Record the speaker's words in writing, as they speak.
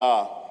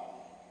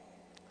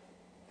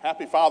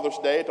Happy Father's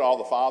Day to all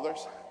the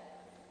fathers.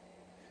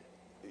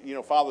 You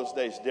know, Father's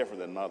Day is different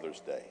than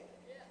Mother's Day.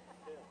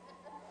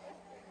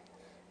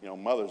 You know,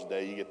 Mother's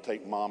Day, you get to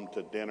take mom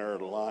to dinner or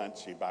to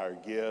lunch, you buy her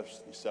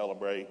gifts, you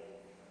celebrate.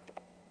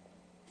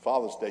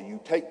 Father's Day, you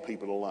take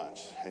people to lunch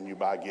and you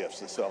buy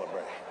gifts and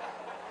celebrate.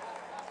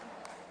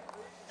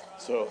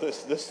 So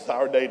this is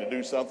our day to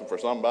do something for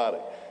somebody.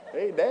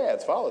 Hey, Dad,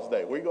 it's Father's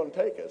Day. Where are you going to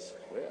take us?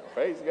 Well,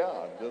 praise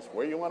God. Just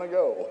where you want to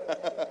go.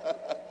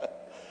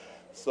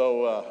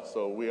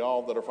 So we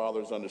all that are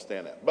fathers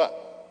understand that.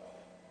 But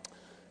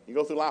you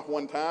go through life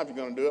one time, if you're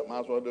going to do it,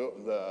 might as well do it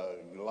with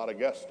a lot of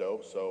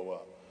gusto.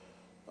 So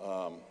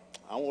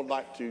I would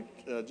like to,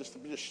 just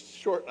a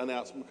short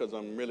announcement, because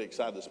I'm really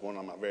excited this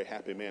morning. I'm a very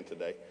happy man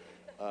today.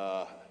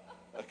 A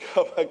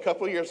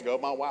couple of years ago,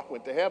 my wife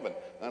went to heaven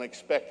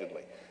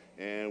unexpectedly.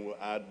 And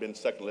I'd been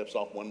sucking lips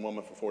off one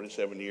woman for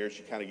 47 years.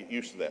 You kind of get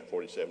used to that,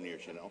 47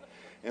 years, you know.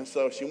 And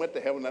so she went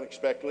to heaven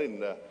unexpectedly.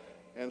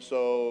 And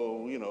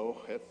so, you know,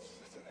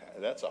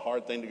 that's a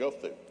hard thing to go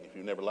through if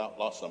you've never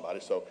lost somebody.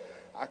 So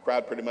I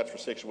cried pretty much for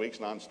 6 weeks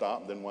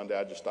nonstop. And then one day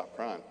I just stopped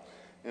crying.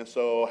 And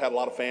so I had a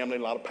lot of family,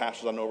 a lot of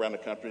pastors I know around the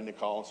country, and they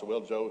call and say, well,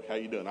 Joe, how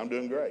you doing? I'm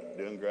doing great,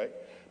 doing great.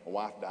 My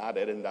wife died.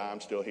 I didn't die.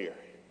 I'm still here.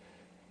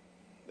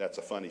 That's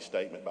a funny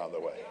statement, by the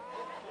way.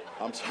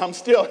 I'm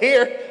still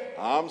here.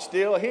 I'm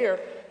still here.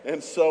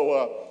 And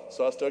so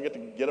I still get to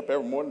get up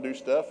every morning and do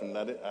stuff. And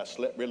I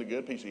slept really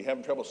good. People say, you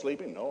having trouble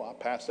sleeping? No, I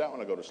pass out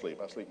when I go to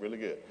sleep. I sleep really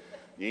good.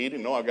 You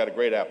eating? No, I've got a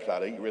great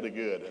appetite. I eat really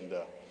good. And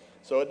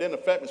so it didn't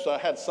affect me. So I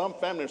had some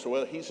family say,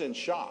 well, he's in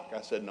shock.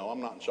 I said, no, I'm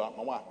not in shock.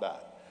 My wife died.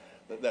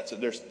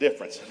 There's a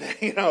difference,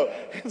 you know.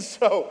 And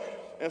so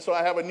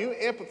I have a new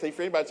empathy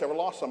for anybody that's ever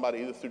lost somebody,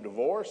 either through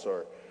divorce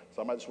or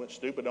somebody that went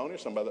stupid on you, or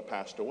somebody that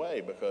passed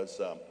away, because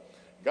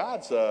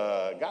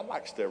God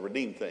likes to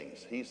redeem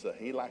things.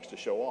 He likes to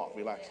show off.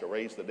 He likes to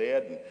raise the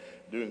dead and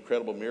do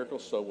incredible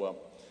miracles. So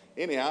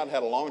anyhow, I'd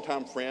had a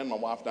longtime friend my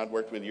wife and I'd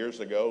worked with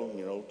years ago,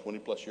 20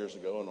 plus years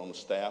ago, and on the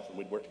staff, and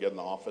we'd worked together in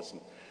the office.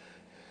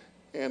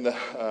 And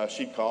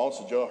she called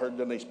and said, Joe, I heard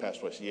Denise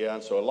passed away. I said, yeah.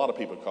 And so a lot of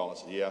people called and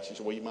said, yeah. She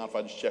said, well, you mind if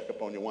I just check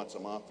up on you once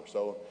a month or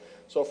so?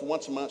 So for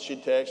once a month,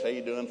 she'd text, how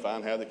you doing?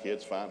 Fine. How are the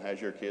kids? Fine.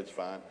 How's your kids?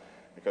 Fine.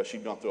 Because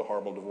she'd gone through a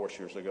horrible divorce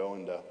years ago.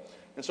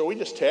 And so we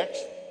just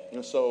text.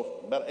 And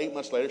so about 8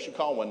 months later, she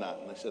called one night.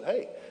 And I said,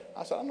 hey.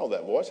 I said, I know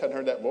that voice. Hadn't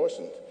heard that voice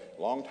in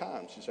a long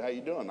time. She said, how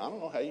you doing? I don't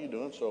know how you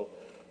doing. So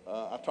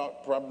I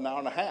talked probably an hour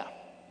and a half.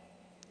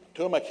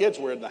 2 of my kids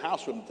were in the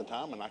house with me at the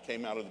time, and I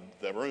came out of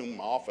the room,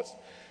 my office.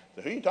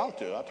 So who you talking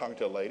to? I'm talking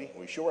to a lady.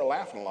 We sure are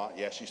laughing a lot.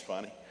 Yeah, she's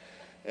funny.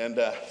 And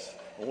well,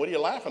 what are you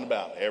laughing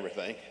about?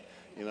 Everything,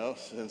 you know.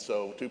 And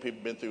so 2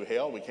 people been through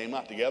hell. We came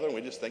out together, and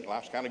we just think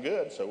life's kind of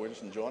good, so we're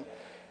just enjoying it.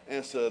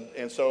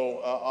 And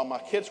so my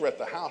kids were at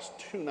the house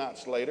 2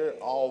 nights later,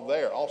 all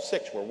there. All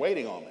 6 were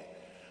waiting on me.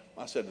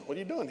 I said, what are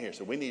you doing here? He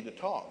said, we need to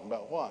talk.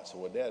 About what? I said,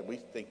 well, Dad, we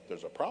think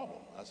there's a problem.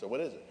 I said, what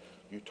is it?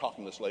 You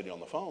talking to this lady on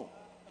the phone.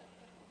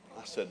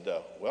 I said,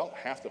 well,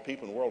 half the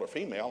people in the world are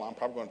female. I'm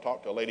probably going to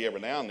talk to a lady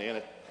every now and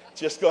then. It's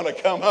just going to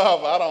come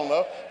up. I don't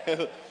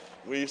know.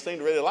 We seem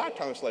to really like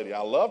talking to this lady. I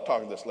love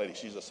talking to this lady.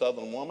 She's a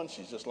Southern woman.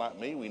 She's just like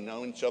me. We've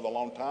known each other a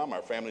long time.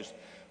 Our families,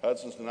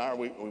 husbands and I,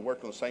 we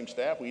work on the same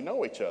staff. We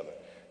know each other.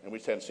 And we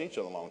just hadn't seen each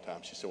other a long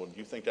time. She said, well, do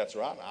you think that's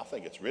right? And I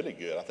think it's really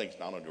good. I think it's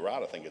not only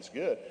right, I think it's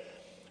good.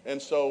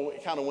 And so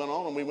it kind of went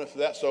on, and we went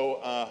through that. So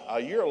a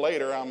year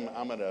later,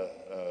 I'm at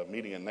a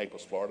meeting in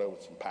Naples, Florida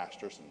with some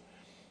pastors.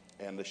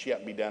 And she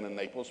happened to be down in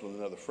Naples with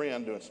another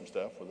friend doing some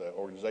stuff with the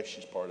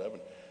organization she's part of.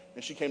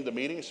 And she came to the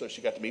meeting, so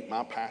she got to meet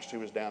my pastor who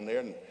was down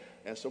there.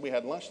 And so we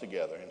had lunch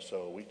together. And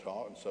so we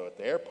talked. And so at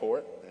the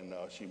airport, and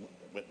she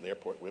went to the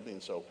airport with me.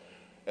 And so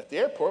at the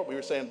airport, we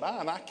were saying bye,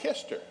 and I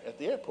kissed her at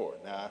the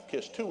airport. Now, I've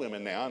kissed 2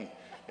 women now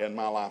in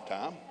my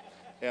lifetime.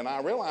 And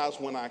I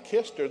realized when I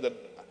kissed her that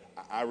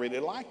I really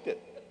liked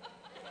it.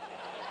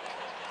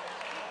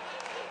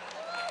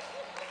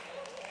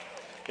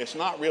 It's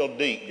not real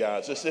deep,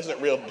 guys. This isn't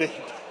real deep.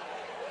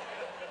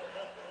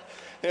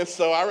 And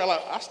so I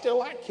realized I still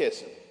like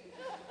kissing.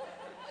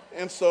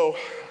 And so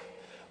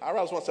I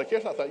realized once I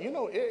kissed, I thought,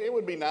 it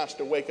would be nice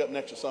to wake up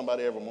next to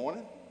somebody every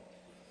morning.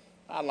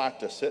 I'd like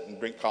to sit and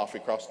drink coffee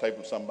across the table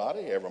with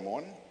somebody every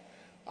morning.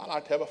 I'd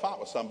like to have a fight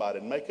with somebody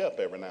and make up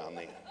every now and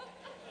then.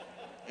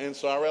 And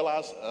so I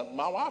realized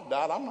my wife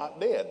died. I'm not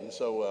dead. And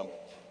so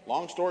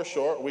long story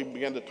short, we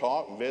began to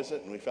talk and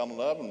visit, and we fell in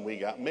love, and we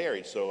got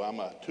married. So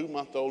I'm a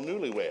 2-month-old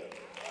newlywed.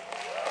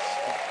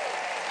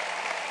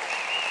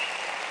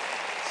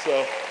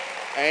 So,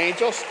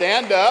 Angel,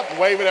 stand up and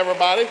wave at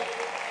everybody.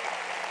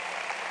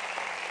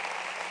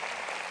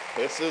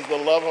 This is the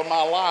love of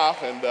my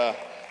life, and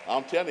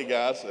I'm telling you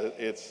guys,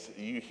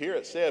 you hear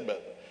it said,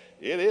 but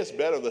it is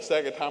better the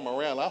second time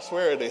around. I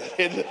swear it is.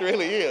 It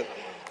really is,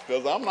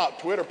 because I'm not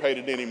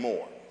Twitter-pated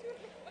anymore.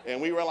 And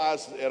we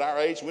realize at our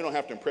age, we don't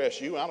have to impress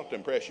you. I don't have to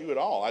impress you at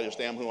all. I just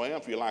am who I am.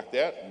 If you like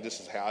that, this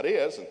is how it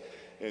is.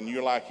 And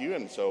you're like you.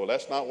 And so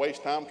let's not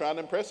waste time trying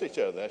to impress each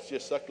other. Let's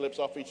just suck lips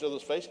off each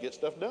other's face, get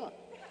stuff done.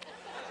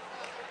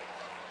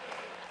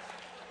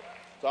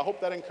 So I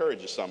hope that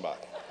encourages somebody.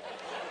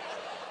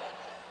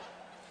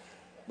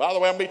 By the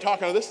way, I'm going to be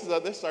talking, this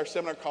is our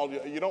seminar called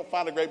You Don't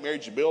Find a Great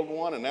Marriage, You Build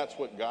One, and that's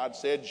what God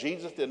said.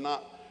 Jesus did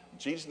not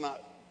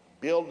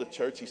build the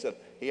church. He said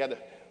he had to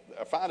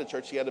find a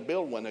church, he had to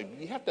build one.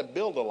 You have to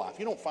build a life.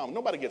 You don't find one.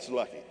 Nobody gets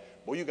lucky.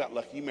 Boy, you got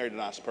lucky. You married a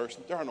nice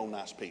person. There are no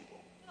nice people.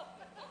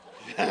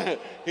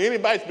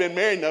 Anybody that's been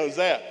married knows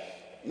that.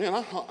 Man,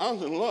 I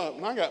was in love,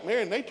 and I got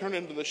married, and they turned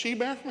into the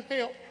she-bear from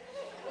hell.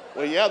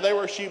 Well, yeah, they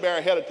were a she-bear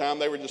ahead of time.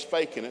 They were just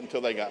faking it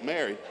until they got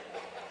married.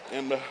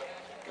 And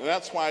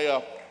that's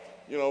why,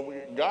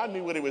 God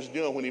knew what he was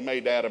doing when he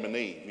made Adam and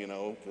Eve,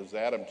 because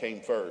Adam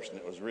came first, and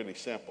it was really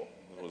simple.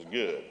 It was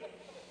good.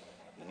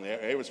 And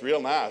it was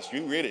real nice.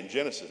 You can read it in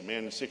Genesis,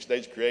 man. In 6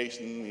 days of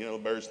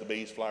creation, birds, the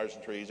bees, flowers,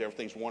 and trees,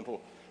 everything's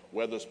wonderful.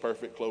 Weather's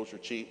perfect, clothes are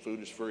cheap,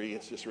 food is free.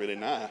 It's just really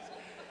nice.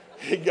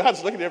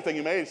 God's looking at everything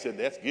he made and said,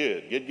 that's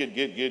good. Good.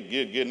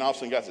 And all of a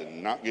sudden God said,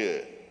 not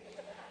good.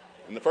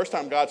 And the first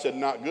time God said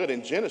not good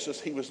in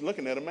Genesis, he was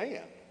looking at a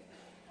man.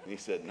 And he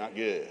said, not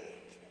good.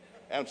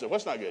 Adam said,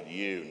 what's not good?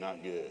 You,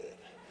 not good.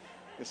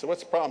 He said,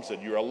 what's the problem? He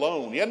said, you're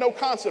alone. He had no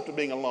concept of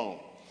being alone.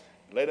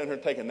 Lay down here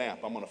and take a nap.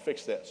 I'm going to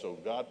fix that. So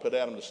God put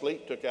Adam to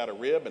sleep, took out a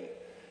rib,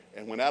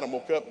 and when Adam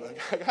woke up,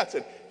 God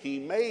said, he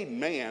made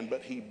man,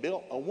 but he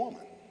built a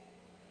woman.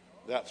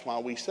 That's why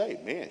we say,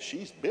 man,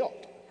 she's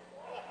built.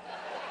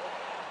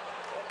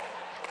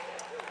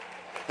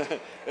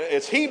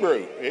 It's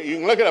Hebrew. You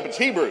can look it up. It's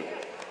Hebrew.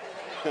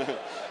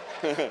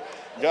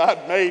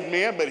 God made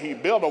men, but he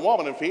built a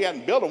woman. If he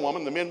hadn't built a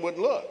woman, the men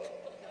wouldn't look.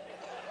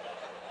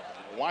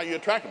 Why are you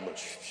attracted? But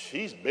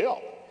she's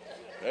built.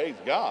 Praise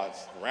God.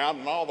 It's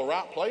round in all the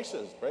right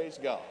places. Praise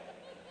God.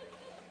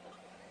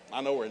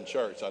 I know we're in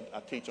church. I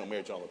teach on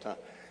marriage all the time.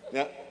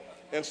 Now,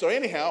 and so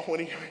anyhow, when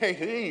he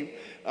made Eve,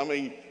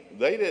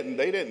 they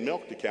didn't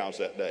milk the cows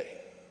that day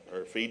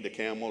or feed the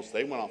camels.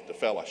 They went off to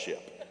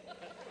fellowship.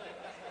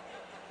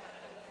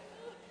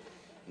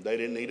 They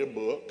didn't need a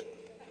book.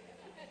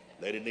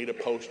 They didn't need a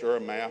poster or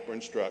a map or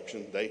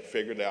instruction. They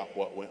figured out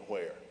what went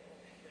where.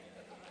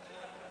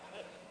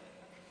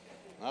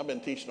 I've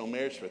been teaching on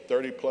marriage for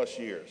 30 plus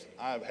years.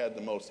 I've had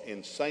the most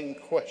insane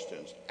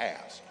questions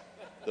asked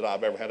that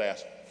I've ever had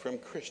asked from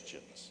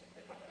Christians.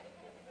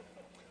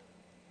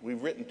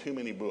 We've written too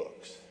many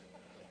books.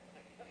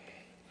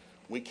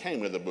 We came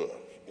with a book.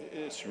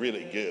 It's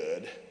really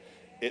good.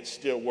 It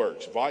still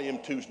works. Volume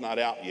 2's not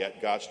out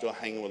yet. God's still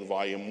hanging with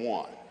volume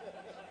 1.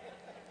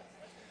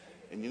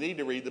 And you need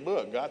to read the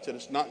book. God said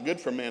it's not good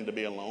for man to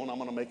be alone. I'm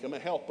going to make him a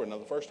helper. Now,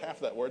 the first half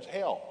of that word's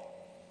help.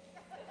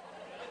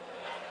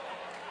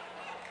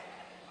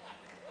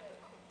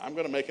 I'm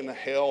going to make him a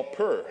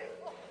helper.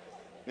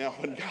 Now,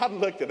 when God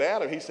looked at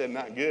Adam, he said,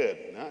 not good,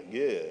 not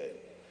good.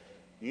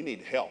 You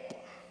need help.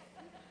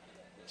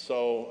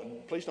 So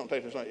please don't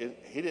take this wrong.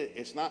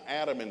 It's not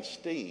Adam and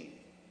Steve.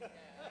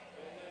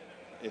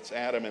 It's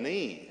Adam and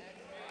Eve.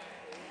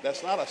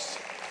 That's not a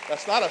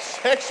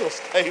sexual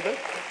statement.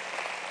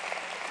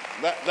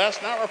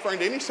 That's not referring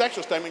to any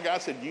sexual statement.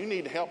 God said, you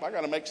need help. I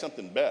got to make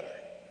something better.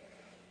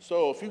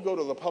 So if you go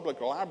to the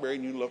public library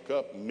and you look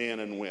up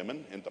men and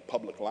women in the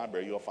public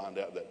library, you'll find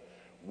out that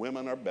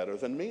women are better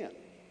than men.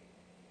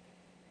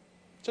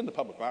 It's in the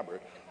public library.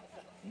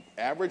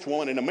 Average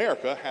woman in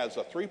America has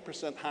a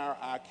 3% higher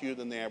IQ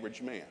than the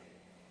average man.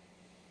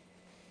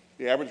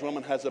 The average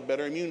woman has a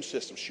better immune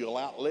system. She'll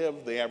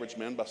outlive the average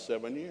man by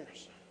 7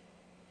 years.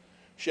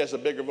 She has a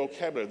bigger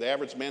vocabulary. The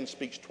average man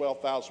speaks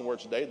 12,000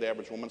 words a day. The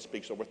average woman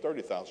speaks over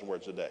 30,000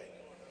 words a day.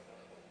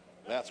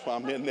 That's why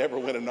men never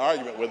win an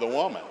argument with a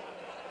woman.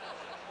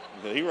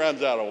 He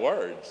runs out of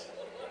words.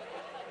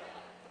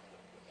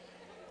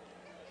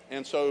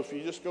 And so if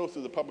you just go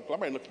through the public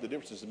library and look at the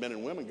differences of men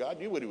and women, God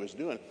knew what he was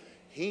doing.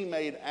 He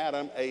made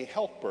Adam a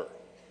helper,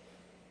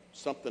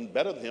 something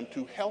better than him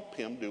to help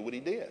him do what he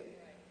did.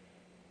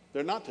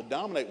 They're not to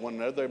dominate one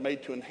another. They're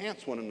made to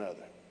enhance one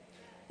another.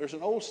 There's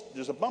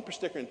a bumper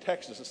sticker in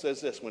Texas that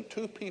says this: when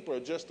two people are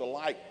just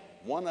alike,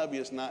 one of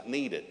you is not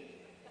needed.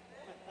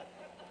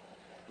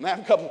 And I have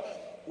a couple,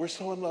 we're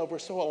so in love, we're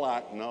so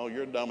alike. No,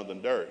 you're dumber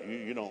than dirt.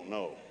 You don't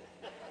know.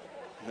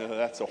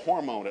 That's a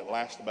hormone that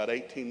lasts about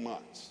 18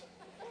 months.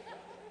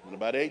 In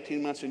about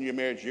 18 months into your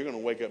marriage, you're going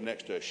to wake up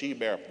next to a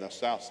she-bear from the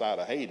south side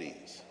of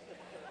Hades,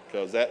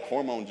 because that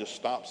hormone just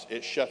stops.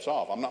 It shuts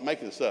off. I'm not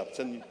making this up. It's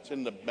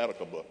in the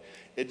medical book.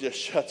 It just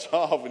shuts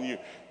off, and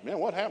man,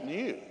 what happened to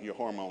you? Your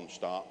hormones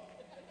stopped.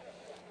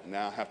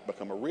 Now I have to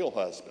become a real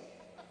husband.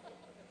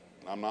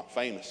 I'm not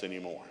famous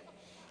anymore.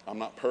 I'm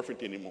not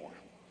perfect anymore.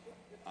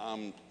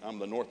 I'm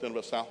the north end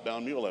of a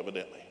southbound mule,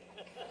 evidently.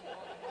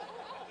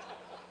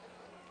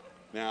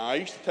 Now, I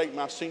used to take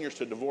my seniors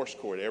to divorce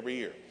court every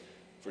year.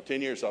 For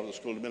 10 years, I was a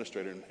school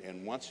administrator,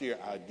 and once a year,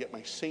 I'd get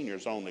my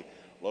seniors only,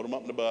 load them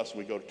up in the bus, and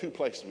we go to two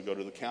places. We go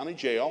to the county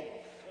jail,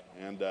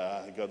 and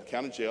go to the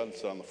county jail.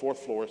 It's on the 4th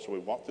floor, so we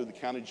walk through the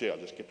county jail,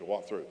 just get to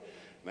walk through.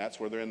 And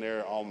that's where they're in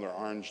there, all in their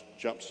orange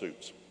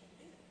jumpsuits.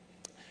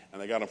 And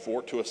they got them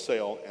forward to a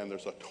cell, and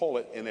there's a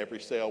toilet in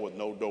every cell with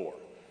no door.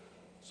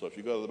 So if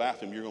you go to the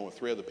bathroom, you're going with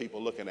 3 other people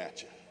looking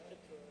at you.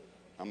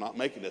 I'm not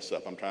making this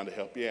up. I'm trying to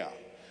help you out.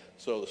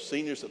 So the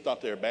seniors that thought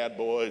they were bad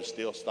boys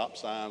steal stop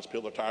signs,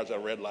 peel their tires at a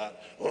red light.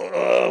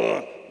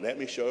 Let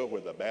me show you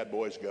where the bad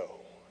boys go.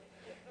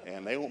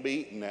 And they won't be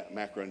eating that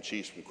macaroni and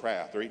cheese from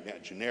Kraft. They're eating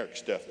that generic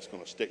stuff that's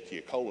going to stick to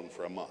your colon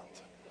for a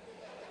month.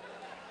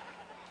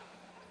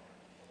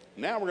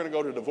 Now we're going to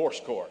go to divorce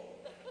court.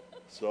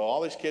 So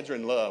all these kids are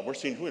in love. We're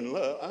seeing, who in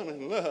love? I'm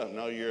in love.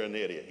 No, you're an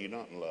idiot. You're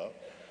not in love.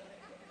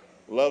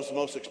 Love's the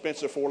most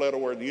expensive four-letter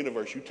word in the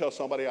universe. You tell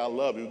somebody I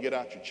love you, get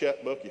out your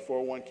checkbook, your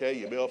 401k,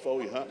 your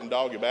billfold, your hunting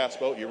dog, your bass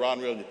boat, your rod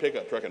and reel, and your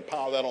pickup truck, and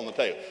pile that on the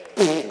table.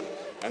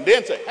 And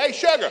then say, hey,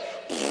 sugar,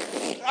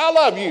 I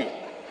love you.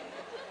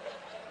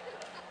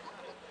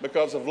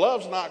 Because if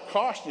love's not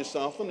costing you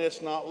something,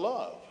 it's not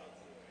love.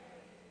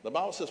 The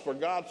Bible says, for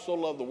God so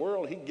loved the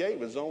world, he gave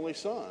his only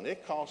son.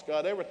 It cost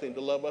God everything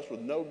to love us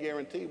with no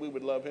guarantee we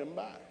would love him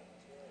back.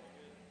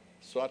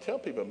 So I tell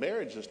people,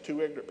 marriage is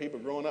two ignorant people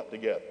growing up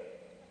together.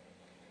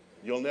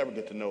 You'll never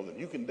get to know them.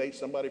 You can date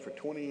somebody for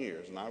 20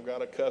 years, and I've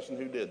got a cousin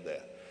who did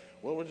that.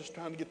 Well, we're just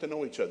trying to get to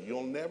know each other.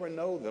 You'll never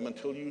know them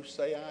until you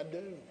say, I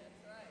do.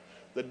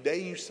 The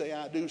day you say,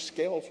 I do,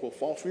 scales will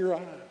fall from your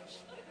eyes.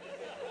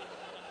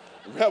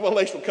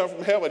 Revelation will come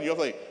from heaven. You'll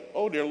think,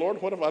 oh, dear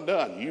Lord, what have I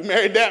done? You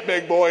married that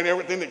big boy and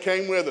everything that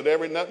came with it.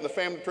 Every nut in the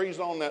family tree's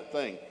on that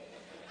thing.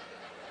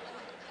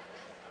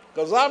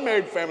 Because I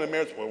married family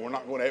members. Well, we're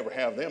not going to ever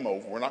have them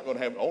over. We're not going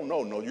to have, oh,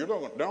 no, they're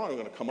not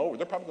going to come over.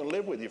 They're probably going to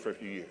live with you for a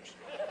few years.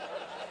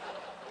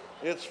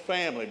 It's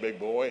family, big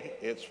boy.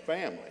 It's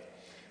family.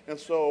 And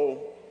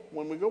so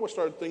when we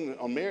started thinking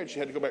on marriage, you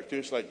had to go back to,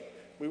 it's like,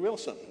 we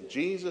realized something.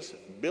 Jesus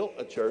built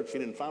a church. He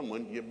didn't find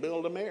one. You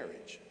build a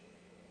marriage.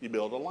 You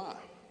build a life.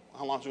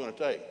 How long is it going to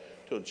take?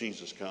 Till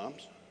Jesus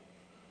comes.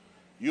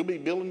 You'll be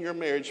building your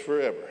marriage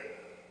forever.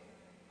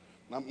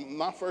 Now,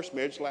 my first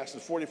marriage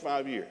lasted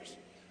 45 years.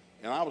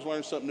 And I was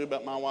learning something new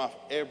about my wife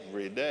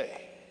every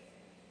day.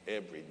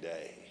 Every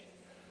day.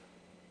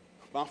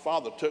 My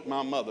father took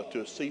my mother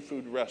to a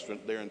seafood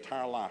restaurant their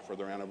entire life for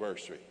their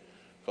anniversary.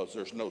 Because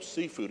there's no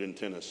seafood in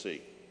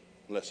Tennessee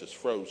unless it's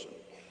frozen.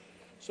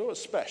 So it's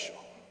special.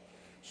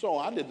 So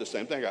I did the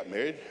same thing. I got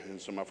married, and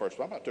so my first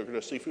wife, I took her to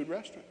a seafood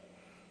restaurant.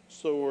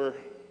 So we're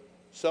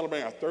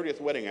celebrating our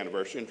 30th wedding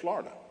anniversary in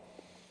Florida.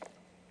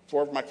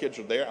 4 of my kids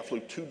are there. I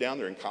flew 2 down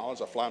there in college.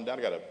 I fly them down.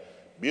 I got a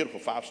beautiful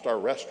 5-star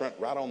restaurant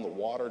right on the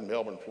water in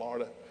Melbourne,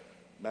 Florida.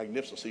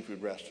 Magnificent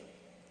seafood restaurant.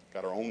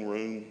 Got our own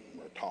room.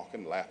 We're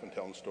talking, laughing,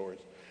 telling stories.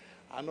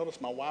 I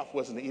noticed my wife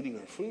wasn't eating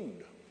her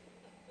food.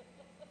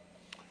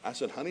 I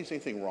said, honey, is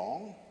anything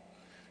wrong?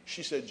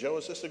 She said, Joe,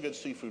 is this a good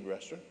seafood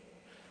restaurant?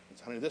 I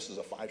said, honey, this is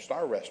a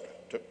 5-star restaurant.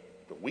 It took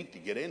a week to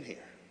get in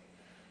here.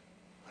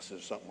 I said,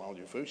 is something wrong with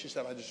your food? She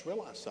said, I just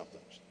realized something.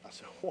 I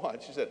said,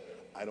 what? She said,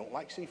 I don't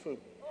like seafood.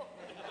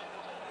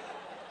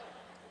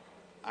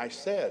 I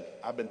said,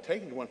 I've been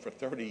taking one for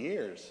 30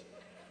 years.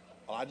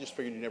 Well, I just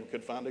figured you never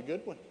could find a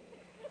good one.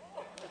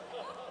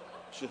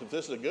 She said, if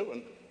this is a good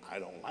one, I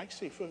don't like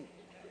seafood.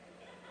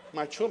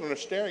 My children are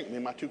staring at me.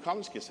 My 2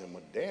 college kids said,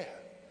 well, Dad,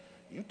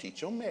 you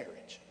teach on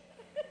marriage.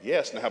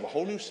 Yes, and I have a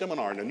whole new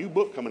seminar and a new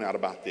book coming out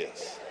about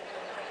this.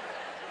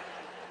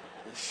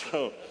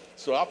 So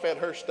I fed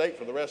her steak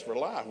for the rest of her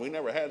life. We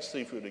never had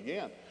seafood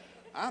again.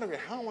 I don't care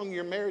how long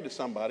you're married to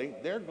somebody,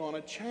 they're going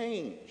to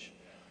change.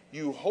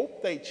 You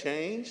hope they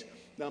change.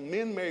 Now,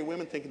 men marry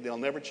women thinking they'll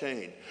never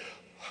change.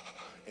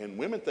 And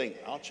women think,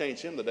 I'll change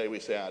him the day we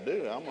say I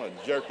do. I'm going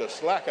to jerk the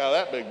slack out of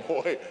that big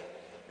boy.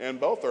 And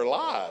both are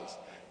lies.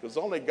 Because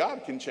only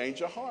God can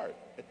change a heart.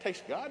 It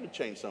takes God to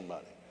change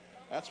somebody.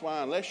 That's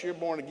why unless you're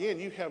born again,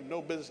 you have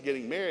no business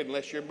getting married.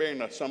 Unless you're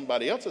marrying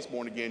somebody else that's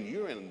born again,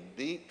 you're in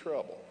deep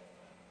trouble.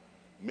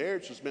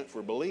 Marriage was meant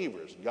for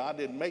believers. God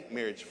didn't make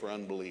marriage for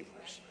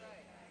unbelievers.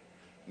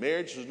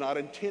 Marriage was not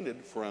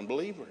intended for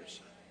unbelievers.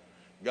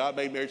 God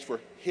made marriage for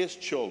his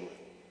children.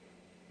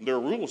 There are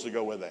rules that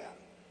go with that.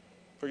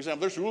 For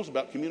example, there's rules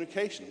about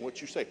communication. What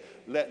you say,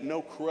 let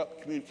no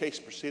corrupt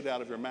communication proceed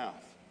out of your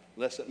mouth,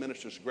 lest it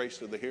ministers grace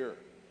to the hearer.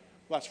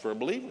 Well, that's for a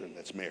believer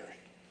that's married.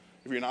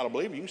 If you're not a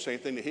believer, you can say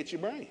anything that hits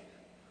your brain.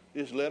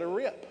 Just let it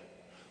rip.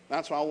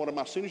 That's why I wanted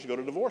my seniors to go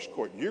to divorce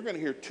court. You're going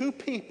to hear 2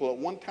 people at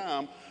one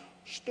time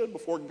stood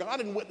before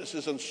God and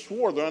witnesses and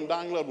swore their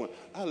undying loved one,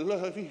 I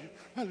love you,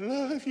 I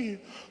love you.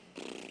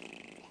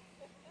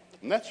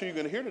 And that's who you're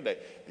going to hear today.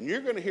 And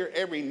you're going to hear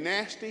every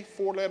nasty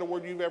 4-letter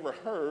word you've ever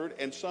heard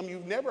and some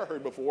you've never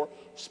heard before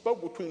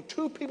spoke between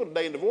 2 people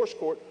today in divorce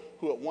court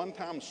who at one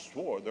time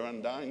swore their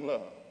undying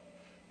love.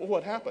 Well,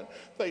 what happened?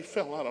 They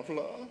fell out of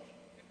love.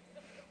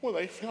 Well,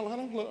 they fell out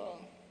of love.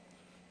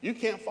 You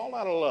can't fall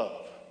out of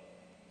love.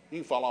 You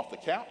can fall off the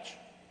couch.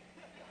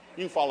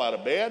 You can fall out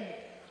of bed.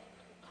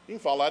 You can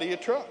fall out of your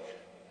truck.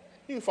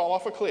 You can fall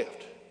off a cliff.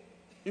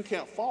 You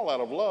can't fall out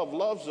of love.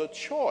 Love's a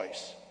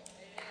choice.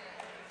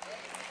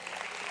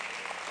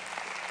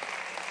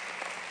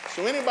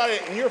 So anybody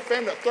in your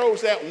family that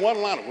throws that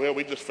one line, well,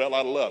 we just fell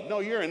out of love. No,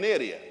 you're an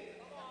idiot.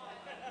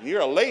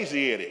 You're a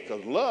lazy idiot,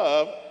 because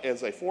love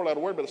is a 4-letter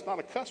word, but it's not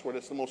a cuss word.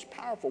 It's the most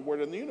powerful word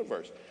in the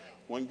universe.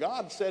 When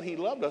God said he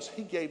loved us,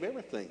 he gave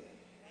everything.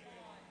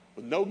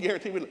 With no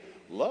guarantee.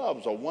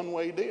 Love's a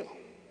one-way deal.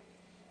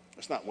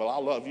 It's not, well,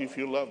 I'll love you if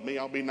you love me.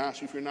 I'll be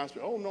nice if you're nice.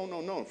 Oh, no,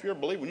 no, no. If you're a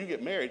believer, when you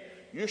get married,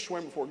 you're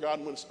swearing before God,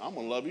 I'm going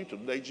to love you till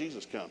the day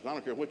Jesus comes. I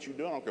don't care what you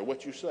do. I don't care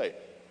what you say.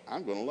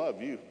 I'm going to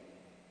love you.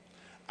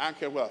 I don't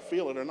care whether I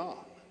feel it or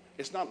not.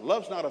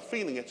 Love's not a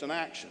feeling, it's an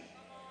action.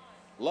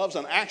 Love's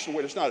an action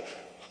where it's not,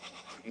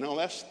 no,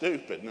 that's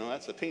stupid. No,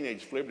 that's a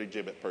teenage flibberty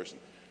gibbet person.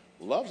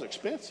 Love's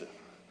expensive.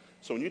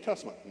 So when you tell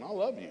somebody, I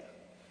love you,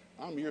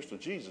 I'm yours till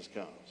Jesus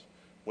comes.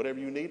 Whatever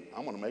you need,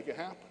 I'm going to make it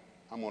happen.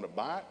 I'm going to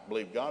buy it,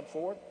 believe God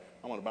for it.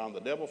 I'm going to bind the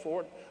devil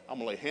for it. I'm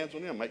going to lay hands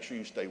on you and make sure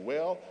you stay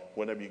well.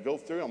 Whatever you go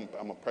through, I'm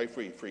going to pray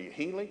for your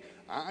healing.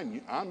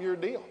 I'm your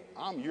deal.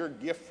 I'm your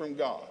gift from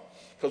God.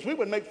 Because we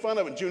would make fun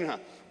of it in junior high.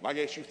 I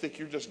guess you think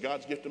you're just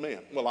God's gift to man.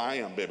 Well, I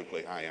am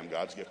biblically. I am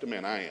God's gift to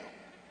man. I am.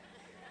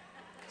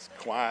 It's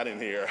quiet in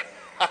here.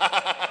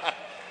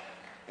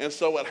 And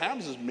so what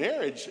happens is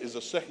marriage is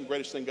the second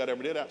greatest thing God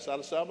ever did outside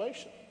of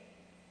salvation.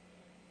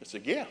 It's a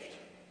gift.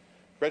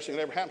 The greatest thing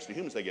that ever happens to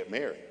humans, they get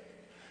married.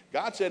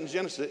 God said in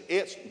Genesis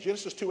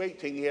 2:18,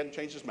 he hadn't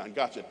changed his mind.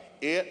 God said,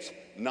 it's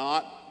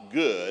not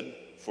good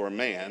for a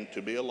man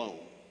to be alone.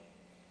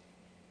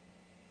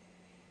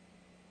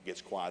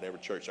 Gets quiet every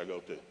church I go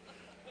to.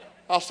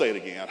 I'll say it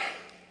again.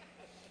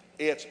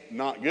 It's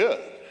not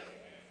good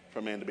for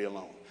a man to be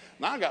alone.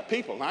 Now I got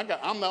people, I'm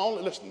the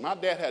only, listen, my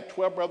dad had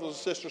 12 brothers and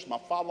sisters. My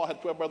father-in-law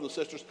had 12 brothers and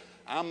sisters.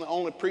 I'm the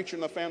only preacher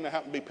in the family that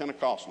happened to be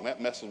Pentecostal. And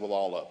that messes with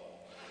all of them.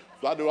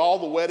 So I do all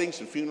the weddings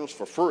and funerals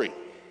for free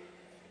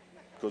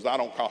because I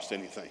don't cost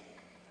anything.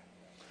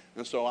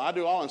 And so I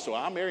do all, and so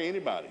I'll marry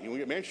anybody. You want to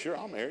get married? Sure,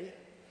 I'll marry you.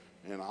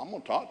 And I'm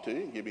going to talk to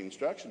you and give you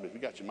instructions. But if you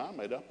got your mind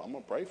made up, I'm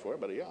going to pray for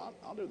it. But yeah,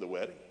 I'll do the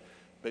wedding.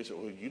 They said,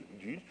 well,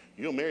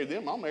 you'll marry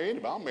them. I'll marry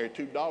anybody. I'll marry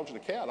 2 dogs and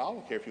a cat. I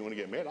don't care if you want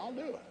to get married. I'll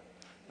do it.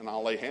 And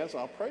I'll lay hands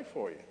and I'll pray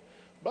for you.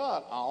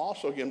 But I'll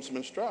also give them some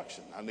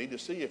instruction. I need to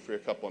see you for a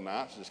couple of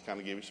nights, just kind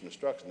of give you some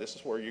instruction. This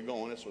is where you're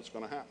going. This is what's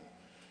going to happen.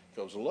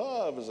 Because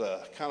love is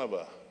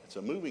it's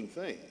a moving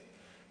thing.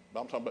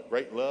 But I'm talking about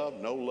great love,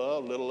 no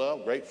love, little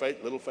love, great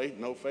faith, little faith,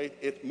 no faith.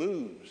 It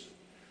moves.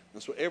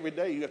 And so every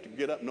day you have to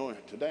get up knowing,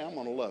 today I'm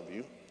going to love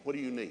you. What do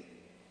you need?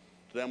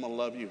 Today I'm going to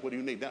love you. What do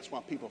you need? That's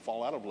why people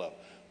fall out of love.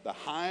 The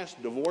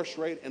highest divorce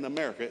rate in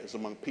America is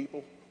among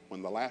people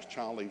when the last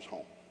child leaves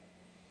home.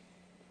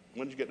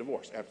 When did you get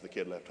divorced? After the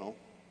kid left home.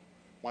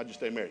 Why'd you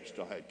stay married? You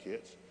still had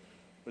kids.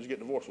 When did you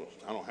get divorced? Well,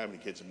 I don't have any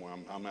kids anymore.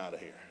 I'm out of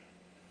here.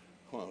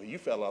 Well, you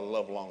fell out of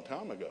love a long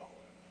time ago.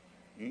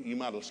 You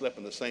might have slept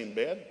in the same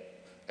bed,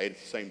 ate at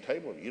the same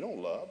table. You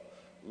don't love.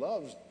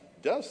 Love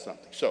does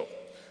something. So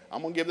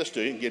I'm going to give this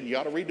to you. Again, you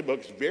ought to read the book.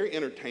 It's very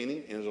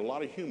entertaining, and there's a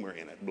lot of humor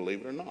in it,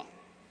 believe it or not,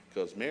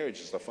 because marriage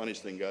is the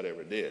funniest thing God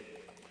ever did.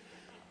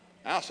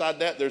 Outside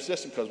that, there's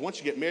this, because once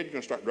you get married, you're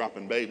going to start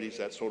dropping babies.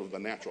 That's sort of the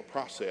natural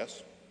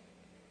process.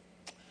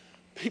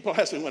 People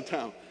asked me one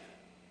time,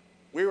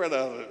 we were at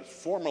a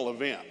formal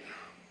event,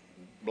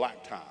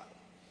 black tie.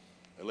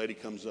 A lady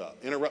comes up,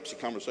 interrupts the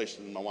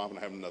conversation, and my wife and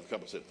I have another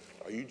couple said,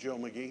 are you Joe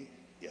McGee?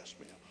 Yes,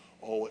 ma'am.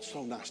 Oh, it's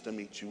so nice to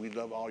meet you. We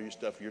love all your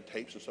stuff, your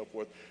tapes and so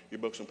forth, your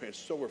books and parents.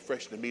 It's so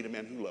refreshing to meet a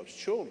man who loves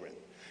children.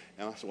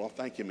 And I said, well,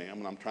 thank you, ma'am.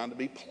 And I'm trying to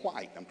be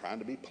polite.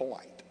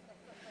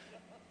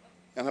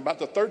 And about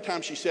the third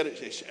time she said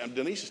it,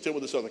 Denise is still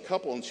with this other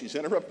couple, and she's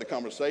interrupted the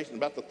conversation.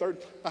 About the third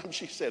time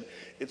she said,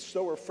 it's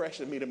so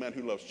refreshing to meet a man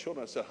who loves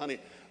children. I said, honey,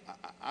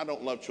 I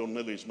don't love children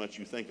nearly as much as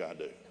you think I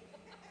do.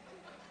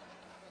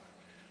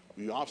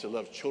 You obviously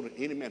love children.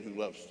 Any man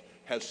who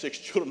has 6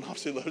 children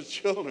obviously loves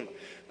children.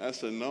 I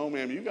said, no,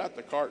 ma'am, you got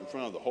the cart in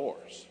front of the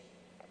horse.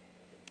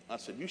 I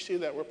said, you see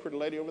that pretty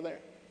lady over there?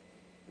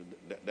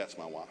 That's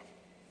my wife.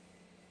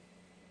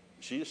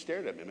 She just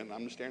stared at me, man.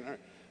 I'm just staring at her.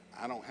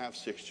 I don't have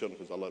 6 children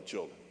because I love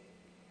children.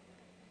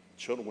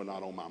 Children were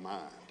not on my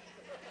mind.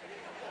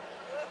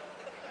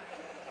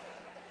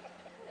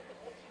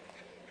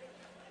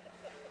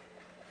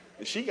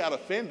 And she got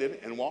offended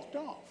and walked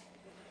off.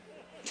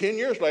 10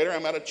 years later,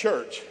 I'm at a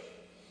church.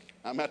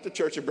 I'm at the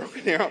church in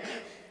Broken Arrow.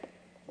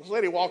 This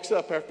lady walks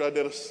up after I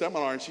did a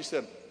seminar, and she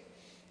said,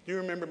 do you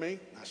remember me?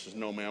 I said,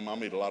 no, ma'am. I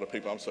meet a lot of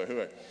people. I'm sorry, who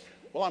are you?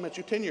 Well, I met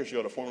you 10 years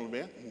ago at a formal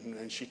event.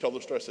 And she told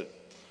the story. I said,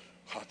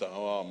 I thought,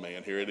 oh,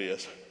 man, here it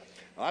is.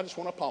 And I just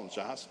want to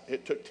apologize.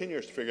 It took 10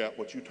 years to figure out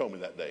what you told me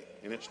that day,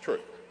 and it's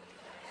true.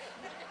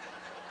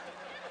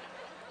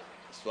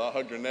 So I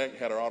hugged her neck,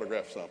 had her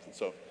autograph something.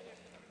 So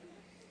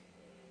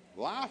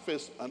life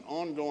is an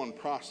ongoing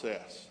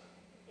process.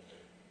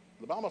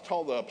 The Bible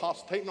told the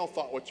apostle, take no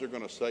thought what you're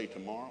going to say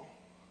tomorrow.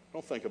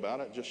 Don't think about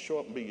it. Just show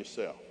up and be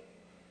yourself.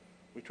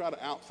 We try to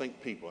outthink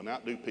people and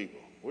outdo people.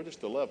 We're just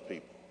to love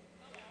people.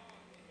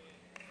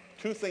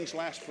 2 things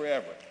last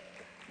forever.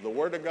 The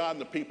Word of God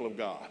and the people of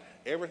God.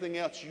 Everything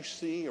else you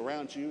see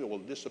around you, it will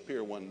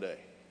disappear one day.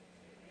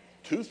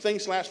 2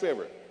 things last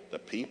forever. The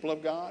people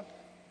of God,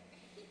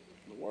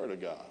 the Word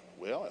of God.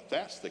 Well, if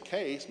that's the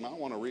case, I might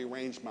want to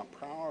rearrange my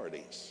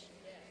priorities.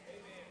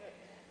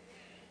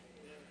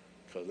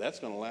 Because that's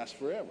going to last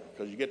forever.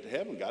 Because you get to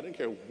heaven, God didn't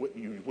care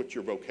what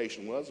your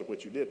vocation was or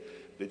what you did.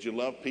 Did you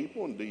love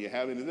people, and do you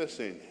have any of this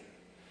in you?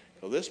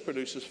 So this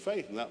produces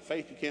faith. Without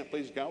faith, you can't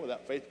please God.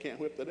 Without faith, you can't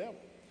whip the devil.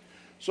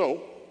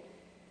 So,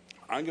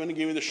 I'm going to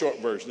give you the short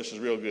version. This is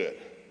real good.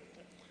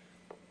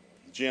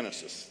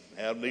 Genesis.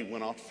 Adam and Eve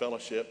went off to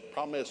fellowship.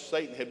 Problem is,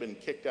 Satan had been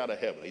kicked out of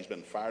heaven. He's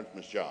been fired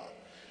from his job.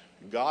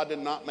 God did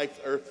not make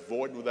the earth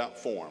void and without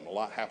form. A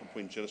lot happened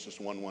between Genesis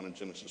 1:1 and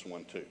Genesis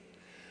 1:2.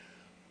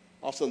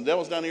 All of a sudden, the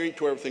devil's down there, he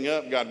tore everything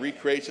up. God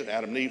recreates it.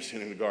 Adam and Eve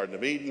sitting in the Garden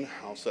of Eden.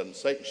 All of a sudden,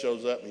 Satan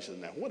shows up, and he says,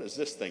 now, what is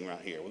this thing right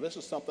here? Well, this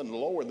is something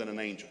lower than an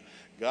angel.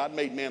 God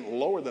made man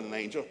lower than an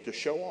angel to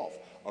show off.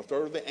 A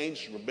third of the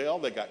angels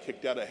rebelled. They got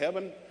kicked out of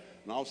heaven.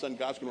 And all of a sudden,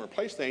 God's going to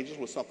replace the angels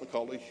with something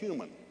called a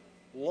human,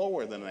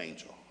 lower than an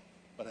angel,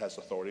 but has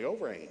authority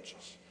over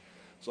angels.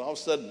 So all of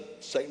a sudden,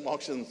 Satan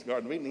walks in the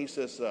Garden of Eden, and he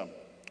says,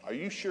 are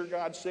you sure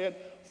God said?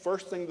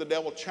 First thing the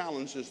devil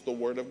challenged is the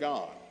word of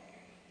God.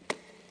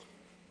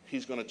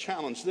 He's going to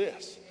challenge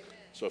this.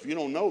 So if you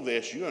don't know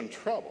this, you're in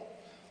trouble.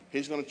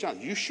 He's going to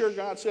challenge. You sure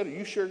God said it? Are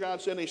you sure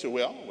God said it? And he said,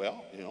 well,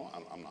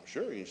 I'm not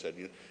sure. He said,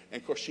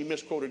 and of course, she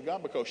misquoted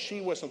God because she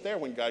wasn't there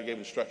when God gave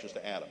instructions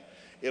to Adam.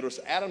 It was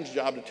Adam's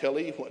job to tell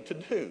Eve what to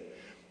do.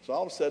 So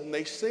all of a sudden,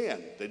 they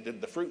sinned. They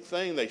did the fruit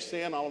thing. They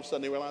sinned. All of a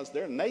sudden, they realized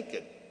they're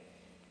naked.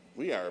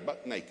 We are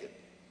buck naked.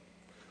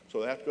 So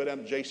they have to go down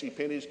to J.C.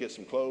 Penney's, get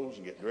some clothes,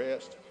 and get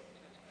dressed.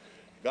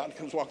 God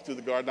comes walking through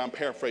the garden. I'm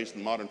paraphrasing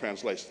the modern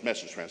translation,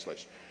 Message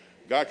translation.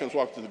 God comes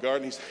walking through the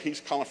garden.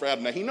 He's calling for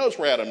Adam. Now, he knows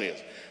where Adam is.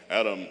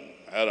 Adam,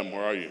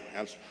 where are you?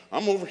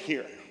 I'm over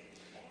here.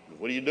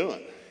 What are you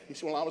doing? He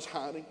said, well, I was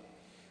hiding.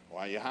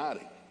 Why are you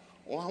hiding?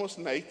 Well, I was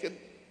naked.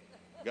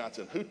 God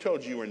said, who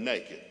told you were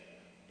naked?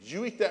 Did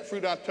you eat that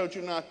fruit I told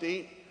you not to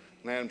eat?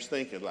 And Adam's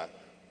thinking like,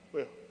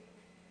 well,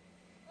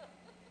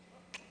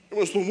 it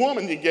was the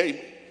woman you gave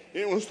me.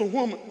 It was the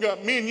woman,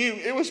 God, me and you.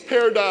 It was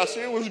paradise.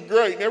 It was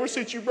great. And ever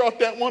since you brought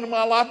that one in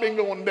my life, been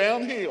going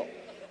downhill.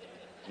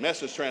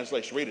 Message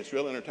translation, read it. It's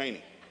real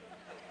entertaining.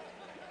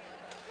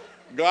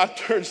 God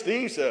turns to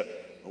Eve and says,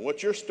 well,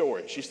 what's your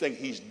story? She's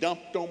thinking, he's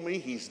dumped on me.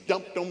 He's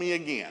dumped on me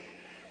again.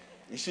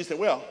 And she said,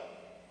 well,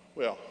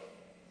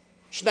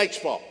 snake's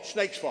fault.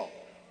 Snake's fault.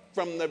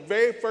 From the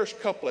very first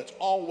couple, it's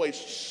always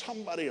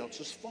somebody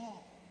else's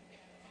fault.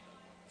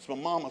 It's my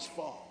mama's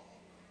fault,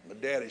 my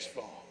daddy's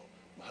fault,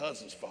 my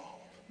husband's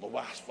fault, my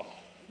wife's fault,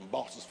 my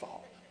boss's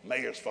fault,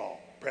 mayor's fault,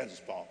 president's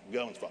fault,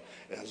 government's fault.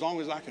 And as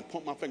long as I can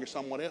point my finger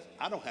someone else,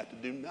 I don't have to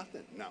do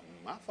nothing. Not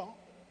my fault.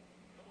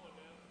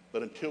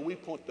 But until we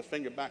point the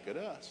finger back at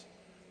us,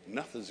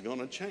 nothing's going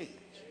to change.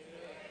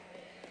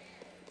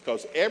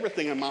 Because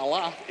everything in my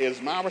life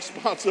is my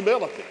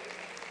responsibility.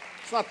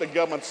 It's not the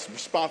government's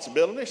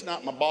responsibility. It's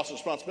not my boss's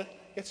responsibility.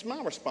 It's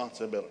my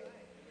responsibility.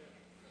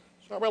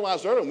 So I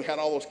realized earlier when we had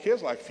all those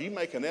kids, like, if you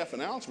make an F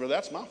in algebra,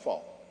 that's my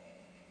fault.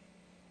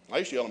 I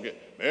used to yell at them,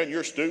 man,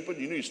 you're stupid.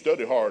 You need to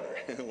study harder.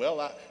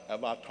 Well,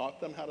 have I taught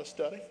them how to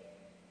study?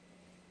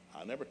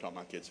 I never taught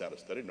my kids how to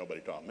study.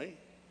 Nobody taught me.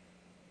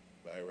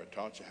 Have I ever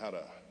taught you how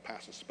to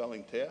pass a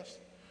spelling test?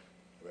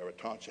 Have I ever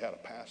taught you how to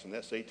pass an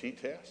SAT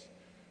test?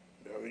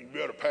 You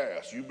better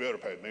pass. You better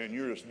pass. Man,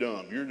 you're just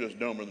dumb. You're just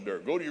dumber than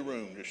dirt. Go to your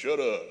room. Just shut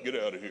up. Get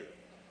out of here.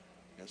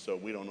 And so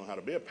we don't know how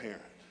to be a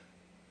parent.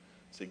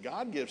 See,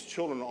 God gives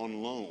children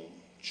on loan.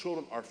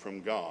 Children are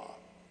from God.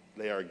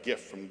 They are a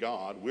gift from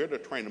God. We're to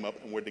train them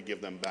up, and we're to give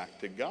them back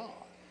to God.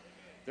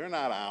 They're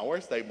not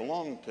ours. They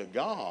belong to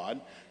God.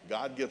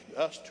 God gives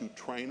us to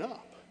train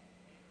up.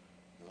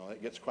 Well,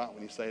 it gets quiet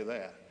when you say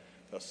that.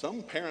 Now,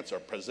 some parents are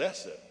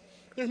possessive.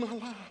 They're my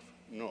life.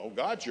 No,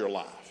 God's your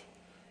life.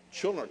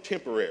 Children are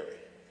temporary.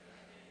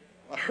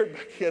 I heard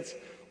my kids,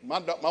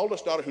 my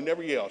oldest daughter who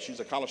never yells,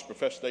 she's a college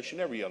professor today, she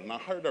never yelled. And I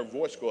heard her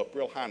voice go up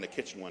real high in the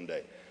kitchen one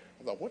day.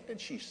 I thought, what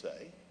did she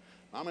say?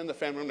 I'm in the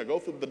family room. I go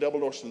through the double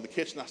doors into the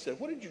kitchen. I said,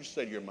 what did you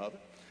say to your mother?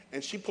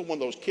 And she put one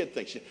of those kid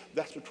things. She said,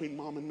 that's between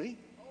mom and me.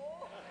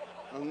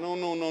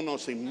 No.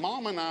 See,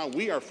 mom and I,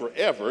 we are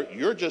forever.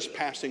 You're just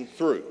passing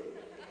through.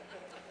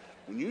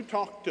 When you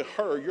talk to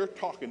her, you're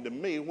talking to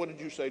me. What did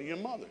you say to your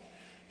mother?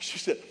 She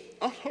said,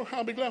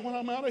 I'll be glad when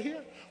I'm out of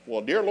here.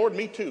 Well, dear Lord,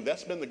 me too.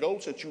 That's been the goal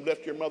since you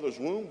left your mother's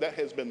womb. That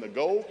has been the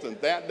goal since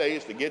that day,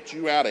 is to get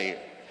you out of here.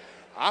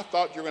 I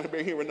thought you were going to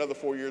be here another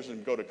 4 years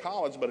and go to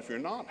college, but if you're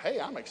not, hey,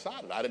 I'm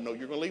excited. I didn't know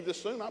you were going to leave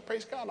this soon. I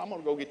praise God. I'm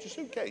going to go get your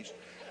suitcase.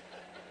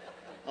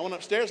 I went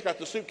upstairs, got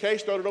the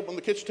suitcase, started opening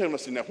the kitchen table. I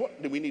said, now,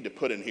 what do we need to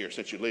put in here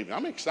since you're leaving?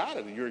 I'm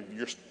excited.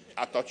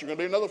 I thought you were going to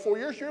be another 4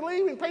 years. You're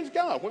leaving. Praise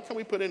God. What can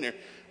we put in there?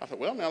 I thought,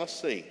 well, now let's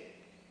see.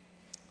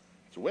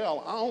 I said,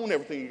 well, I own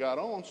everything you got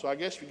on, so I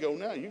guess if you go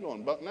now, you're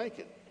going buck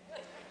naked.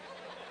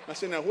 I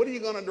said, now, what are you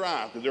going to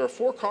drive? Because there are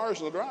 4 cars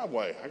in the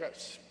driveway. I got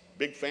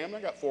big family.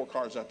 I got 4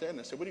 cars out there. And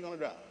they said, what are you going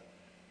to drive?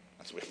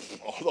 I said,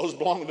 well, all those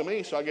belong to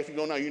me, so I guess if you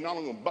go now, you're not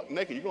only going buck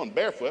naked, you're going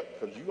barefoot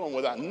because you're going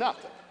without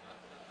nothing.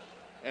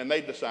 And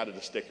they decided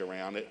to stick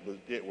around.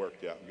 It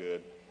worked out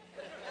good.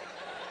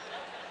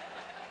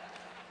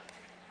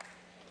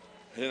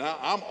 And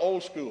I'm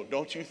old school.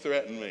 Don't you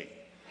threaten me.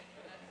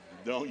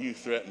 Don't you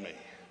threaten me.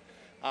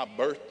 I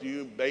birthed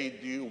you,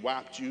 bathed you,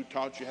 wiped you,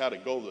 taught you how to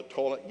go to the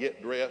toilet,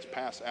 get dressed,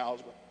 pass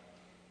algebra.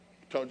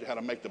 Told you how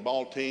to make the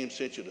ball team,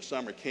 sent you to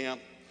summer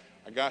camp.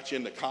 I got you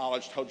into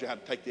college, told you how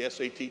to take the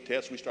SAT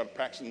test. We started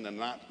practicing in the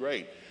 9th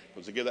grade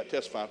because they give that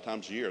test 5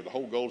 times a year. The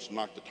whole goal is to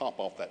knock the top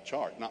off that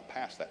chart, not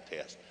pass that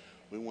test.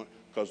 We want,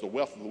 because the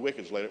wealth of the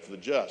wicked is laid up for the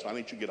just. I need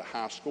you to get a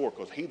high score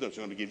because heathens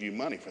are going to give you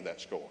money for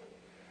that score.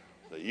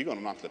 So you're going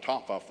to knock the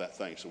top off that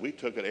thing. So we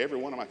took it, every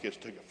one of my kids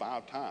took it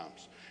 5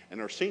 times. And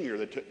their senior,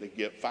 they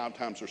get 5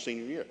 times their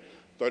senior year.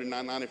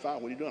 $39.95,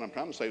 what are you doing? I'm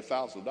trying to save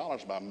thousands of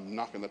dollars by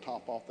knocking the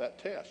top off that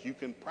test. You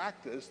can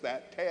practice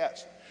that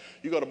test.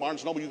 You go to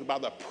Barnes & Noble, you can buy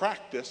the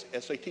practice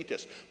SAT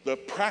test, the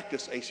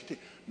practice ACT.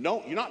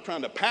 No, you're not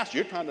trying to pass,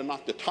 you're trying to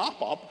knock the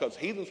top off because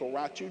heathens will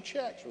write you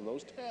checks for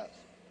those tests.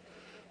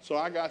 So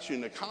I got you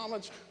into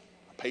college,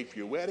 I paid for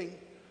your wedding,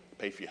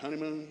 I paid for your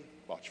honeymoon,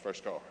 bought your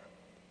first car.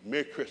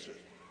 Merry Christmas.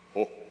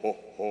 Ho, ho,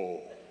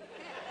 ho.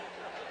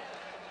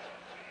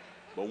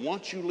 But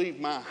once you leave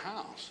my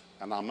house,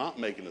 and I'm not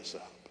making this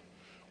up,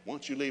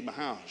 once you leave my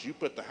house, you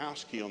put the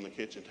house key on the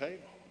kitchen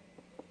table.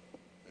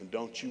 And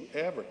don't you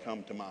ever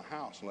come to my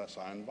house unless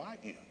I invite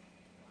you.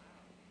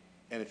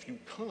 And if you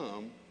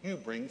come, you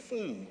bring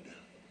food.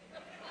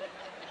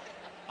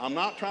 I'm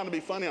not trying to be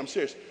funny, I'm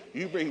serious.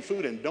 You bring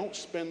food and don't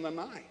spend the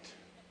night.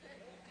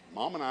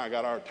 Mom and I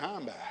got our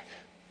time back.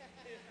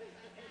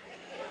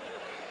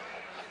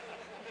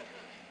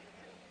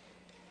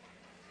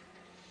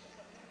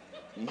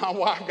 My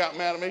wife got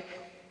mad at me.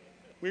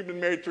 We've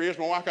been married 3 years.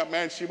 My wife got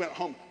mad. She went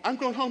home. I'm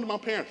going home to my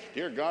parents.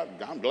 Dear God,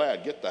 I'm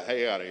glad. Get the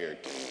hay out of here.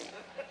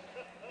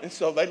 And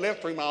so they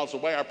lived 3 miles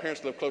away. Our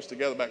parents lived close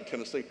together back in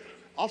Tennessee.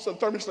 All of a sudden,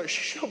 30 minutes later,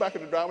 she showed back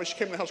in the driveway. She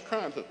came in the house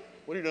crying. I said,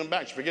 what are you doing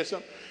back? Did you forget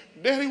something?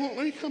 Daddy won't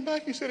let me come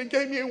back. He said he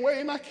gave me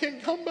away and I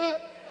can't come back.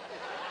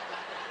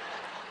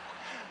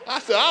 I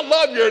said, I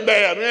love your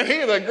dad, man. He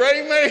is a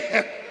great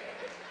man.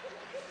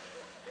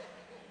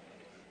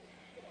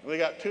 We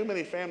got too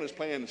many families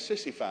playing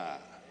sissy-fies.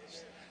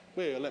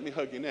 Well, let me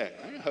hug your neck.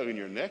 I ain't hugging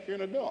your neck. You're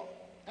an adult.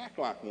 Act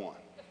like one.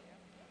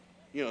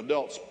 You know,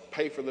 adults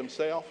pay for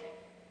themselves.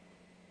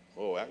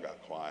 Oh, that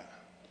got quiet.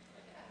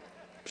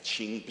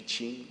 Pa-ching,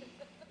 pa-ching.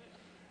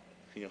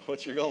 You know,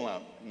 what you're going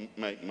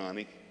to make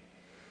money.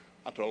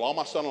 I told all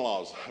my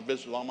son-in-laws, I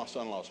visited all my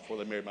son-in-laws before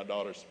they married my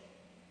daughters.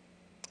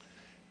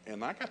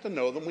 And I got to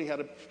know them. We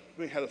had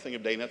a thing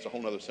of dating. That's a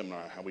whole other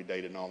seminar, how we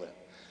dated and all that.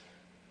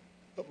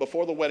 But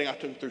before the wedding, I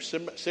took them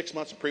through 6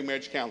 months of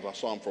pre-marriage counseling. I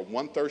saw them for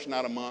one Thursday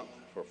night a month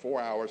for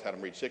 4 hours, had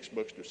them read 6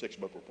 books, do 6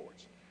 book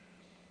reports.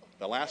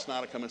 The last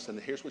night I come and said,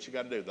 here's what you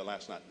got to do the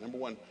last night. Number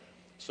 1,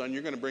 son,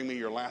 you're going to bring me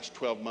your last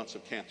 12 months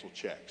of canceled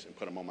checks and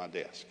put them on my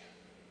desk.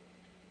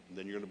 And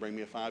then you're going to bring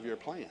me a 5-year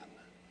plan.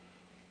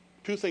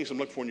 2 things I'm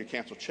looking for in your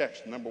canceled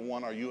checks. Number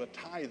 1, are you a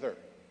tither?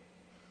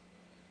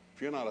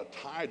 If you're not a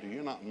tither,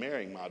 you're not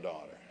marrying my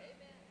daughter.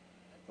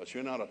 But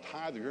you're not a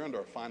tither, you're under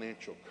a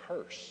financial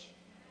curse.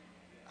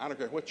 I don't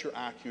care what your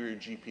IQ or your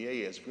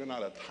GPA is. If you're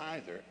not a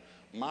tither,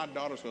 my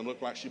daughter's going to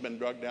look like she's been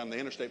drugged down the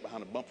interstate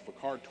behind a bumper of a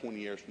car 20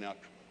 years from now,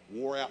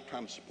 wore out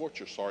trying to support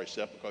your sorry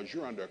self because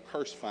you're under a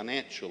curse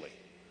financially.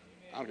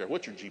 I don't care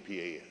what your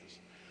GPA is.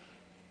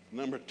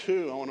 Number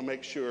 2, I want to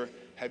make sure,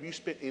 have you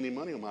spent any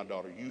money on my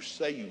daughter? You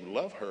say you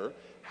love her.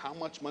 How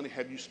much money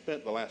have you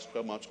spent the last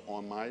 12 months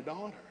on my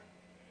daughter?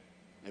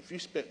 If you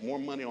spent more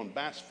money on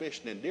bass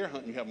fishing and deer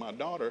hunting than you have my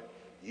daughter,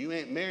 you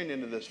ain't marrying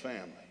into this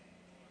family.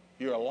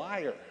 You're a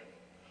liar.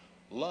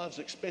 Love's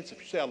expensive.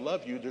 If you say I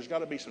love you, there's got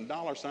to be some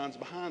dollar signs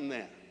behind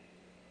that.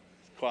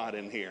 It's quiet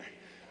in here.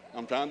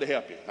 I'm trying to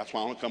help you. That's why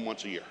I only come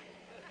once a year.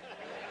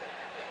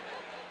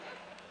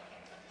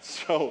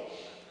 So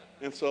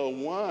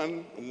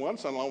one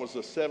son-in-law was a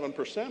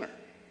 7%er.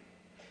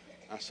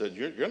 I said,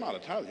 you're not a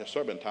tither. Yes,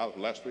 sir, I've been tithing for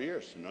the last 3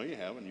 years. No, you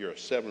haven't. You're a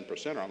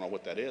 7%er. I don't know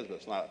what that is, but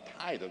it's not a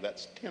tither.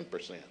 That's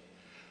 10%.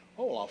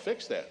 Oh, well, I'll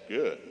fix that.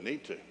 Good.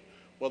 Need to.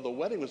 Well, the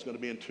wedding was going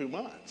to be in 2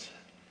 months.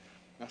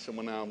 I said,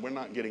 well, now, we're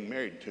not getting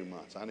married in 2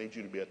 months. I need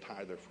you to be a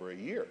tither for a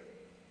year.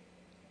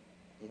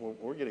 Well,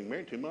 we're getting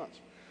married in 2 months.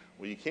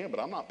 Well, you can, but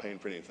I'm not paying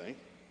for anything.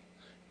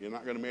 You're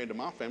not going to marry into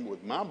my family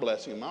with my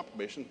blessing and my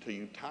permission until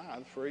you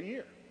tithe for a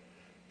year.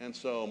 And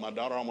so my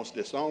daughter almost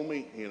disowned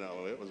me. You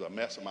know, it was a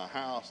mess in my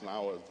house, and I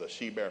was the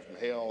she-bear from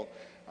hell.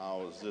 I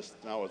was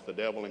the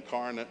devil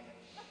incarnate.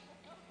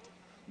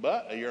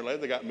 But a year later,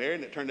 they got married,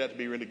 and it turned out to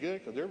be really good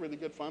because they're really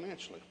good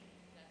financially.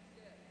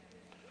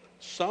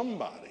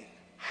 Somebody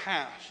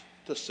has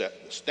to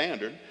set the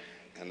standard,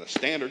 and the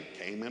standard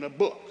came in a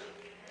book.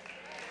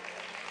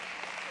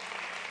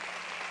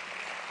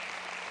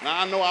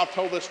 Now, I know I've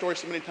told this story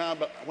so many times,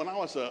 but when I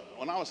was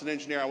an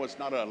engineer, I was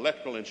not an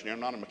electrical engineer,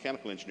 not a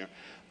mechanical engineer.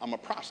 I'm a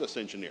process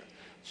engineer.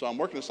 So I'm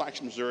working in Sikes,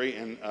 Missouri,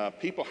 and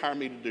people hire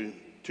me to do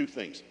 2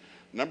 things.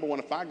 Number 1,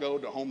 if I go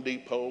to Home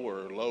Depot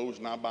or Lowe's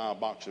and I buy a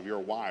box of your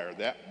wire,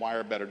 that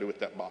wire better do what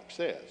that box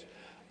says.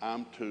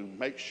 I'm to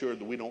make sure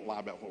that we don't lie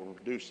about what we're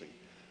producing.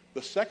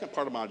 The second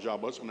part of my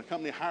job was when the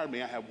company hired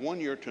me, I have 1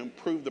 year to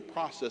improve the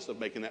process of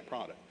making that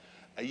product.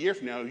 A year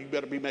from now, you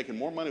better be making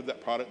more money with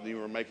that product than you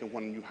were making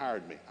when you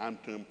hired me. I'm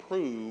to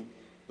improve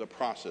the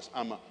process.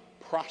 I'm a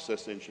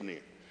process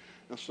engineer.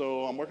 And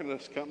so I'm working at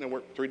this company. I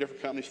worked 3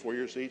 different companies, 4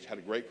 years each, had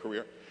a great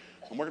career.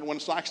 I'm working at one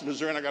in Saxon,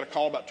 Missouri, and I got a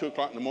call about 2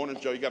 o'clock in the morning.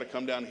 Joe, you got to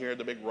come down here.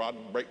 The big rod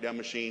breakdown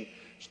machine,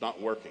 it's not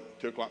working.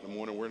 2 o'clock in the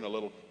morning, we're in a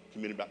little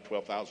community, about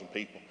 12,000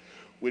 people.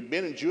 We'd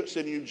been in Jewett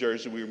City, New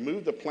Jersey. We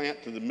moved the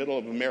plant to the middle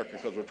of America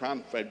because we're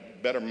trying to find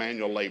better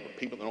manual labor,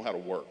 people that know how to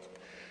work.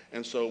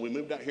 And so we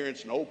moved out here.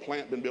 It's an old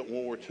plant, been built in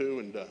World War II,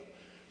 and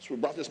so we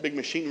brought this big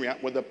machinery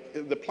out. Well,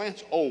 the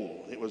plant's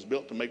old. It was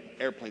built to make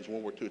airplanes in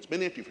World War II. It's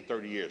been empty for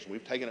 30 years.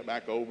 We've taken it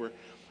back over.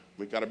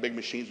 We've got our big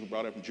machines we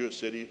brought up from Jewett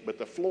City, but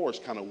the floor is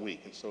kind of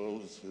weak, and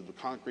so the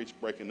concrete's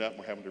breaking up.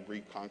 We're having to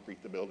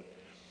re-concrete the building.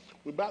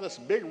 We bought this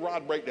big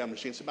rod breakdown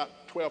machine. It's about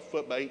 12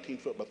 foot by 18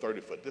 foot by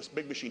 30 foot. This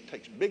big machine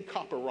takes a big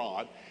copper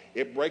rod.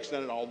 It breaks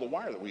down all the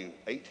wire that we use,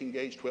 18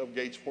 gauge, 12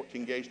 gauge,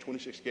 14 gauge,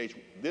 26 gauge.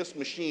 This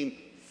machine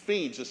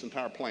feeds this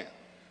entire plant.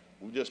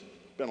 We just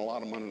spent a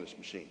lot of money on this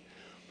machine.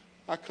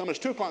 I come, it's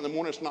 2 o'clock in the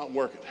morning, it's not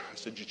working. I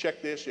said, you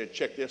check this? Yeah,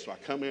 check this. So I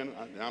come in,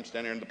 I'm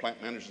standing there, and the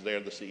plant manager's there,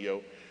 the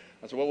CEO.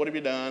 I said, well, what have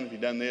you done? Have you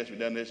done this? Have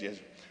you done this? Yes.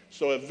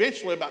 So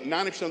eventually, about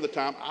 90% of the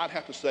time, I'd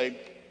have to say,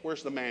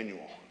 where's the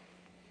manual?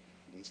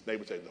 And they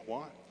would say, the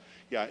what?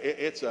 Yeah,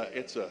 it's a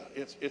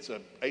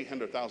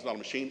 $800,000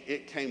 machine.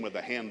 It came with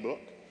a handbook.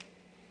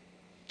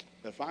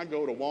 If I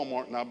go to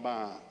Walmart and I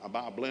buy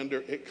a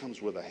blender, it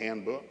comes with a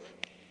handbook.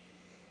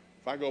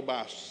 If I go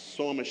buy a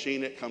sewing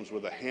machine, it comes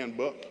with a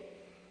handbook.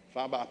 If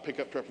I buy a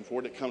pickup truck from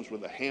Ford, it comes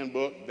with a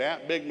handbook.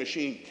 That big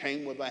machine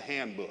came with a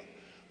handbook.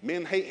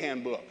 Men hate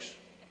handbooks.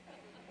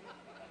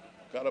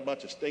 Got a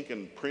bunch of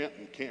stinking print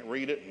and can't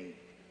read it, and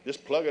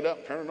just plug it up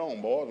and turn it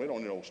on, boys. We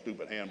don't need no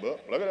stupid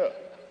handbook. Plug it up.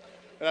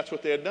 And that's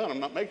what they had done. I'm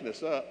not making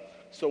this up.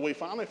 So we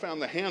finally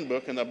found the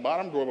handbook in the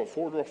bottom drawer of a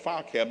 4-drawer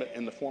file cabinet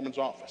in the foreman's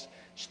office,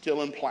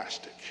 still in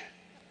plastic.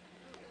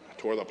 I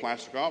tore the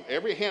plastic off.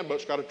 Every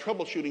handbook's got a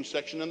troubleshooting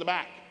section in the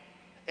back.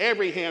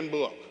 Every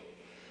handbook.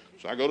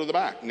 So I go to the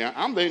back. Now,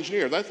 I'm the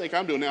engineer. They think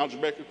I'm doing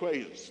algebraic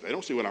equations. They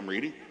don't see what I'm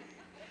reading.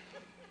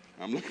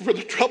 I'm looking for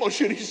the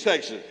troubleshooting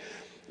section.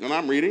 And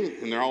I'm reading,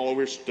 and they're all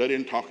over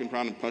studying, talking,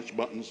 trying to punch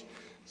buttons.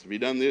 So have you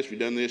done this? Have you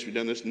done this? Have you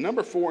done this?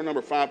 Number 4 and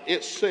number 5,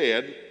 it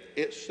said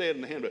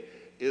in the handbook,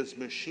 is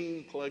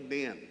machine plugged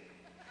in?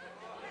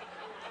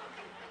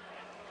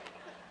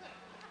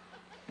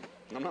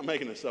 I'm not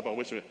making this up. I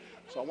wish it.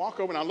 So I walk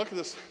over and I look at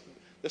this.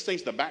 This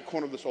thing's the back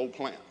corner of this old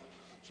plant.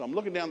 So I'm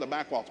looking down the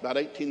back wall. It's about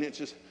 18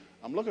 inches.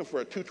 I'm looking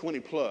for a 220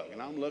 plug,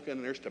 and I'm looking,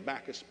 and there's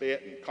tobacco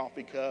spit and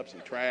coffee cups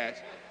and trash.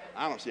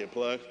 I don't see a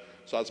plug.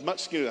 So I was much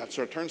skinnier.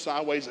 So I turned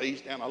sideways, I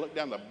eased down. I looked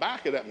down the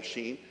back of that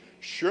machine.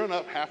 Sure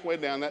enough, halfway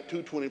down, that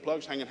 220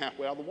 plug's hanging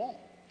halfway out of the wall.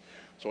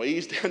 So I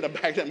eased down the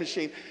back of that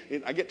machine.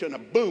 And I get to it,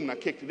 and boom, and I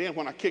kicked it in.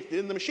 When I kicked it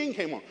in, the machine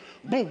came on.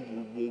 Boom,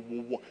 boom, boom,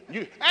 boom, boom.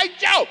 Hey,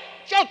 Joe!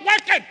 Joe, it's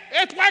working!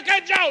 It's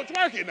working, Joe! It's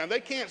working! Now,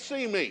 they can't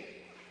see me.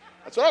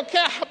 I said,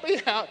 okay, I'll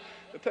be out.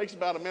 It takes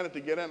about a minute to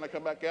get in, and I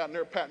come back out, and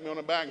they're patting me on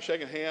the back and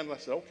shaking hands. And I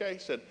said, okay. He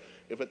said,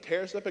 if it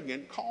tears up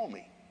again, call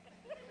me.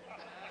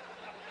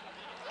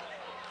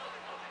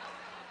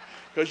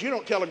 Because you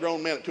don't tell a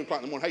grown man at 2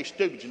 o'clock in the morning, hey,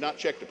 stupid, you not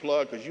check the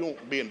plug because you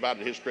won't be invited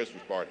to his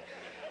Christmas party.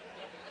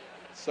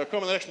 So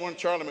coming the next morning,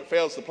 Charlie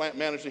McPhail's the plant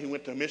manager. He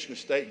went to Michigan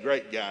State.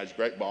 Great guy. He's a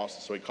great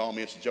boss. So he called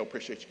me and said, Joe,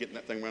 appreciate you getting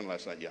that thing running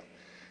last night. Yeah.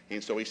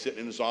 And so he's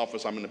sitting in his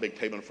office. I'm in the big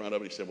table in front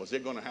of him. He said, well, is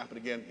it going to happen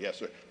again? Yes,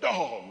 sir.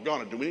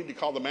 Doggone it. Do we need to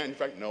call the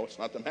manufacturer? No, it's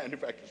not the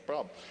manufacturer's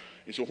problem.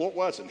 He said, well, what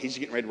was it? And he's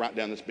getting ready to write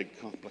down this big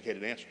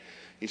complicated answer.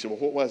 He said, well,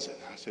 what was it?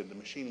 I said, the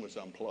machine was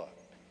unplugged.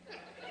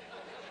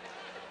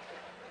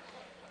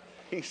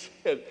 He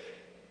said,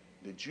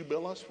 did you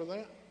bill us for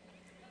that?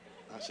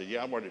 I said,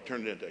 yeah, I've already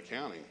turned it into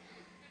accounting.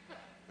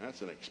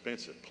 That's an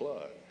expensive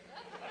plug.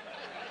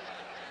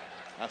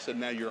 I said,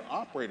 now your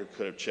operator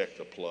could have checked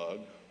the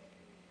plug.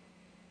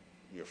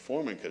 Your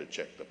foreman could have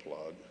checked the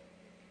plug.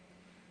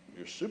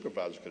 Your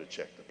supervisor could have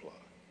checked the plug.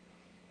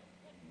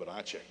 But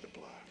I checked the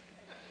plug.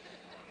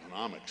 And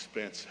I'm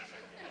expensive.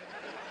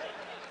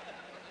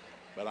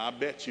 But I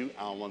bet you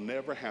I will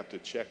never have to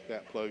check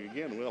that plug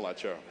again, will I,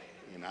 Charlie?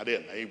 And I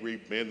didn't.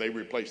 They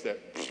replaced that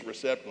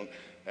receptacle.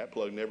 That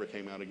plug never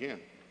came out again.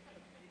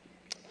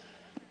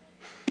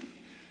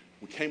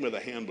 We came with a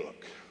handbook.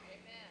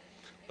 Amen.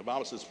 The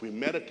Bible says if we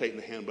meditate in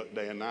the handbook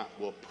day and night,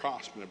 we'll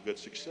prosper and have good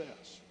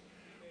success.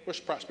 Where's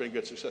prosperity and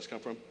good success come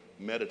from?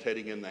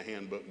 Meditating in the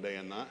handbook day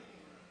and night.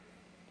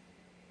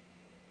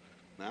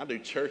 Now, I do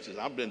churches.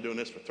 I've been doing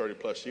this for 30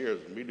 plus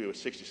years, and we do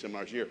 60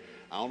 seminars a year.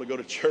 I only go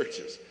to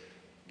churches.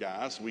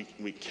 Guys,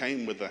 we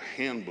came with a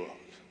handbook.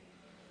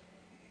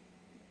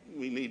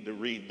 We need to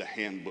read the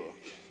handbook.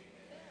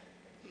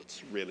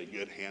 It's a really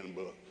good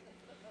handbook.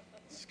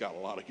 It's got a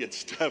lot of good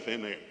stuff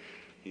in there.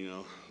 You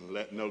know,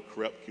 let no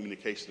corrupt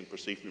communication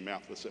proceed from your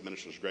mouth, unless it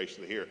ministers grace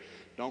to the hearer.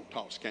 Don't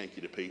talk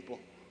skanky to people.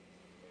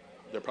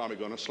 They're probably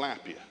going to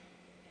slap you,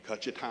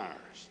 cut your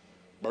tires,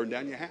 burn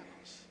down your house.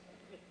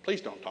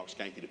 Please don't talk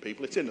skanky to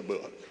people. It's in the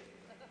book.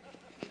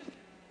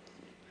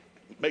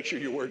 Make sure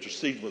your words are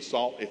seasoned with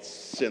salt.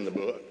 It's in the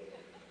book.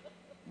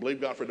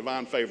 Believe God for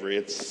divine favor.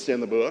 It's in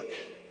the book.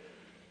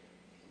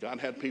 God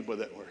had people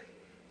that were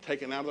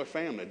taken out of their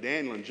family,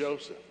 Daniel and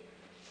Joseph.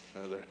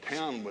 Their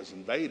town was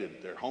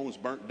invaded. Their homes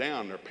burnt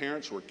down. Their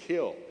parents were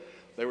killed.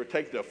 They were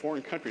taken to a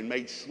foreign country and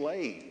made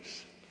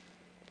slaves.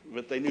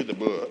 But they knew the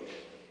book.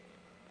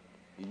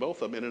 And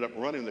both of them ended up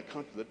running the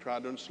country that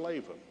tried to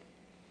enslave them.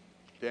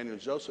 Daniel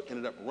and Joseph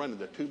ended up running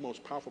the two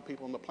most powerful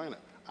people on the planet.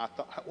 I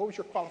thought, what was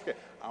your qualification?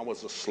 I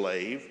was a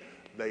slave.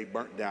 They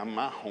burnt down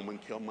my home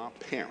and killed my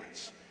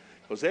parents.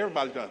 Because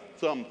everybody's got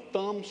some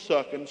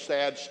thumb-sucking,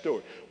 sad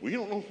story. Well, you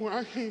don't know where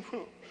I came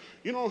from.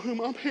 You don't know who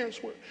my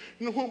parents were.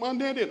 You know what my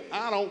dad did.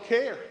 I don't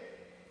care.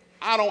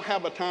 I don't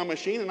have a time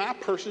machine, and I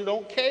personally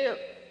don't care.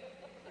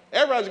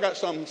 Everybody's got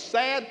some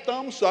sad,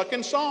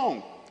 thumb-sucking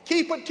song.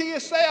 Keep it to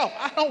yourself.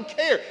 I don't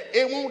care.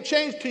 It won't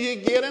change till you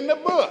get in the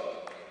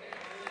book.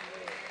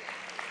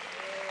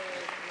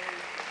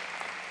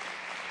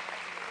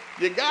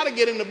 You got to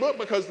get in the book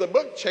because the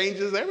book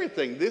changes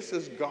everything. This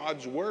is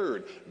God's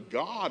word.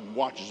 God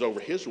watches over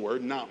his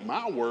word, not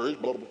my words.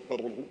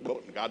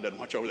 God doesn't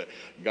watch over that.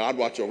 God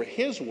watches over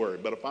his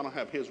word. But if I don't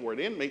have his word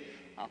in me,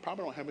 I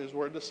probably don't have his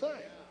word to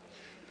say.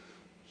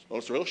 So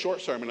it's a real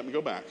short sermon. Let me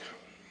go back.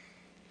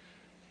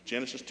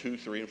 Genesis 2,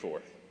 3, and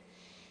 4.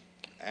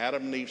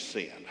 Adam and Eve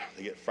sinned.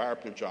 They get fired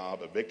from their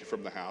job, evicted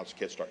from the house,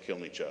 kids start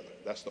killing each other.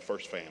 That's the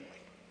first family.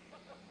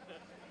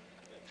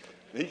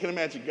 And you can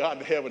imagine God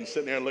in heaven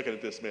sitting there looking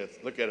at this myth.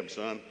 Look at him,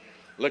 son.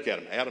 Look at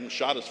him. Adam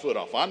shot his foot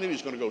off. I knew he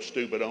was going to go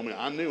stupid on me.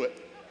 I knew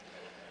it.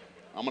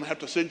 I'm going to have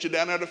to send you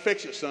down there to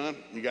fix it, son.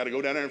 You got to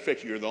go down there and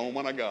fix it. You're the only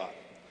one I got.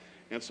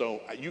 And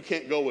so you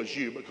can't go as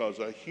you because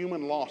a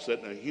human lost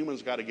it and a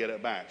human's got to get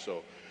it back.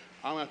 So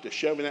I'm going to have to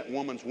shove in that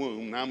woman's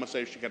womb. Now I'm going to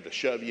say she's got to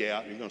shove you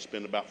out. You're going to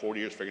spend about 40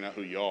 years figuring out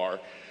who you are.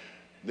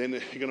 Then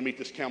you're going to meet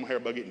this camel hair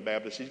bug-eating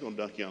Baptist. He's going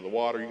to dunk you under the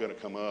water. You're going to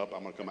come up.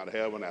 I'm going to come out of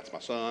heaven. That's my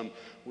son.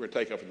 We're going to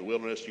take off in the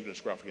wilderness. You're going to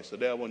scruff against the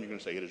devil, and you're going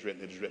to say, it is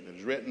written, it is written, it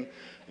is written.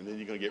 And then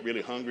you're going to get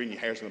really hungry, and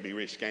your hair's going to be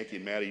really skanky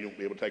and matty. You won't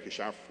be able to take a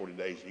shower for 40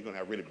 days. And you're going to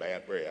have really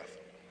bad breath.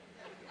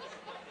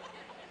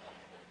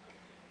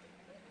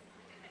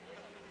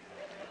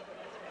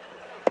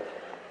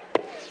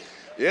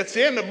 It's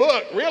in the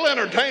book. Real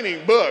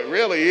entertaining book.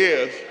 Really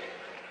is.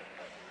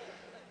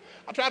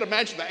 I try to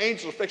imagine the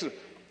angels fixing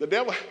the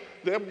devil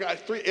got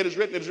three, it is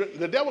written, it is written.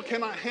 The devil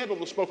cannot handle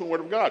the spoken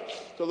word of God.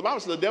 So the Bible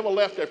says the devil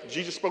left after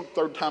Jesus spoke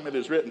the third time, it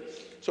is written.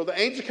 So the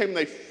angels came and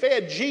they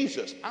fed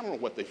Jesus. I don't know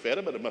what they fed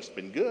him, but it must have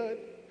been good.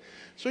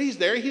 So he's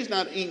there. He's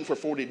not eating for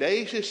 40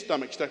 days. His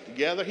stomach's stuck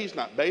together. He's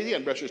not bathing. He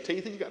hasn't brushed his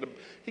teeth.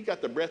 He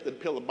got the breath that'd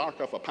peel the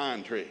bark off a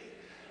pine tree.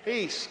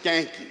 He's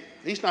skanky.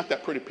 He's not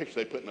that pretty picture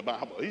they put in the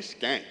Bible. He's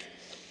skank.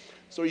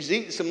 So he's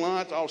eating some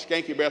lunch, all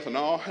skanky breath and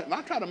all. And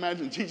I try to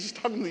imagine Jesus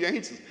talking to the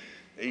angels.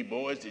 Hey,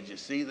 boys, did you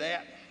see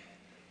that?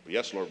 Well,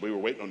 yes, Lord, we were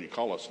waiting on you to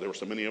call us. There were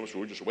so many of us who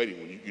were just waiting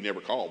when you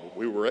never called.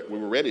 We were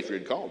ready if you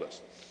had called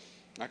us.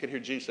 I could hear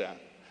Jesus say,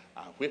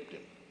 I whipped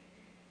him.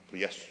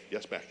 Well, yes,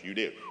 Pastor, you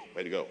did.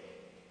 Way to go.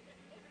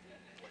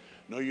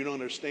 No, you don't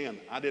understand.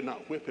 I did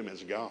not whip him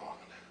as God.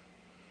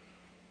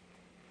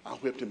 I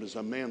whipped him as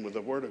a man with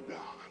the word of God.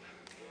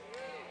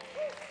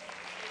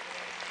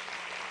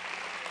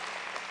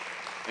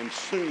 And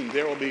soon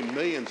there will be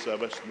millions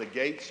of us, and the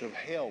gates of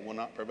hell will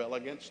not prevail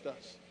against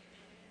us.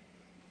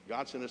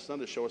 God sent his son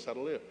to show us how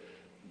to live.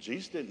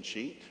 Jesus didn't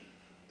cheat.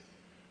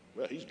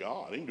 Well, he's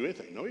God. He didn't do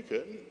anything. No, he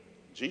couldn't.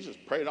 Jesus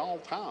prayed all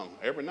the time,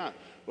 every night.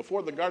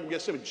 Before the Garden of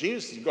Gethsemane,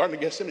 Jesus in the Garden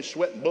of Gethsemane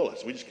sweating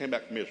bullets. We just came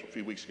back from Israel a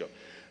few weeks ago.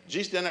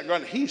 Jesus in that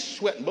garden, he's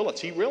sweating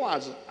bullets. He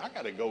realizes, I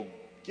got to go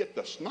get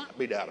the snot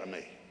beat out of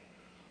me.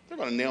 They're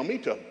going to nail me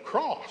to a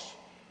cross.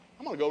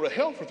 I'm going to go to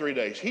hell for 3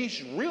 days.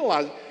 He's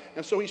realizing,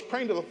 and so he's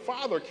praying to the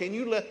Father, can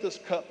you let this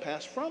cup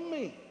pass from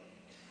me?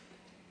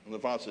 And the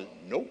Father said,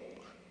 nope.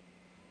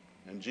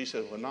 And Jesus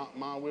said, well, not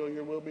my will,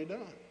 your will be done.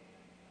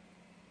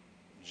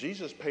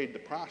 Jesus paid the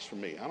price for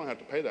me. I don't have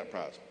to pay that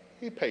price.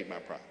 He paid my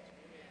price.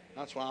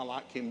 That's why I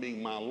like him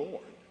being my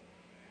Lord.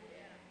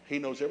 He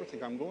knows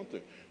everything I'm going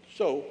through.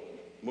 So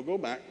we'll go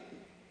back.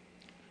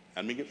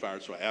 And me get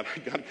fired. So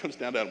God comes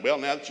down to, well,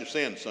 now that you've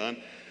sinned, son,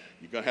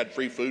 you're going to have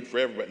free food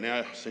forever. But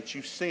now, since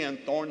you've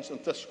sinned, thorns and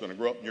thistles are going to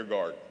grow up in your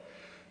garden.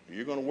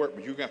 You're going to work,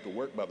 but you're going to have to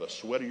work by the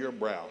sweat of your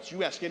brows.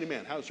 You ask any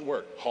man, how does it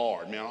work?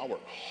 Hard, man. I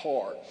work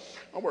hard.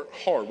 I work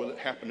hard. Well, it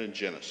happened in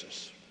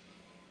Genesis.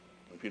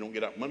 If you don't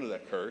get out from under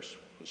that curse,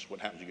 this is what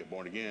happens when you get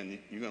born again.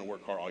 You're going to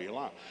work hard all your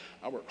life.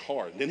 I work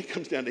hard. Then he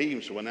comes down to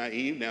Eve. So now,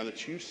 Eve, now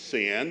that you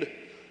sinned,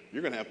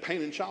 you're going to have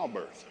pain in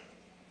childbirth,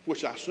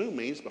 which I assume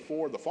means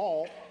before the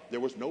fall,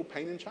 there was no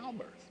pain in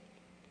childbirth.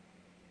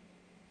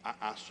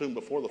 I assume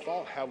before the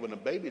fall, having a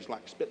baby is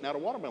like spitting out a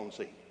watermelon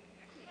seed.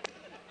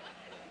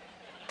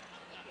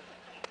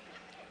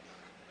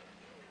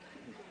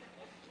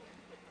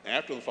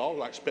 After the fall, it's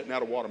like spitting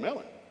out a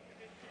watermelon.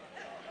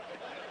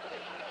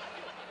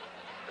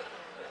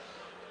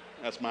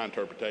 That's my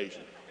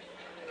interpretation.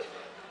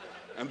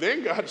 And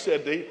then God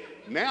said to Eve,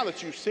 now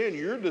that you've sinned,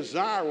 your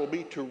desire will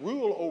be to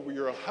rule over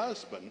your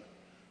husband,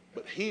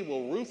 but he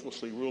will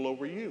ruthlessly rule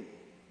over you.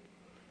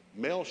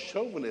 Male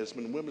chauvinism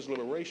and women's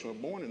liberation were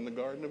born in the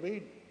Garden of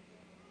Eden,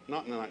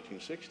 not in the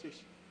 1960s.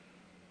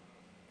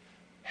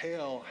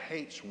 Hell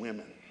hates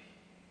women.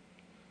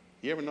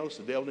 You ever notice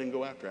the devil didn't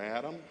go after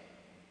Adam?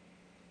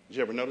 Did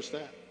you ever notice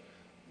that?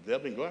 The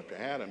devil didn't go after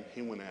Adam.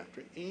 He went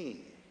after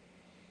Eve.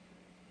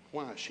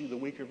 Why? Is she the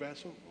weaker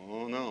vessel?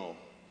 Oh, no.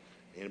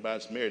 Anybody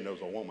that's married knows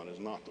a woman is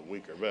not the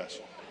weaker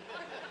vessel.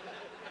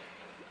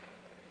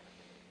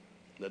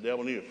 The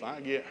devil knew if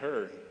I get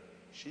her,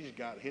 she's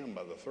got him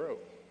by the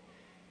throat.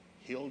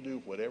 He'll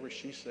do whatever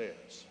she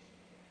says.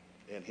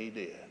 And he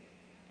did.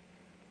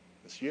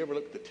 So you ever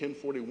look at the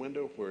 1040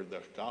 window where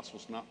the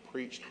gospel's not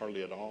preached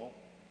hardly at all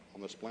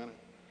on this planet?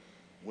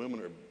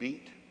 Women are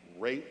beat,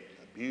 raped,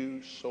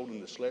 abused, sold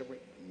into slavery,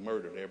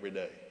 murdered every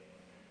day.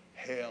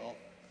 Hell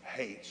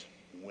hates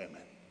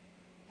women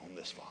on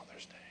this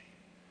Father's Day.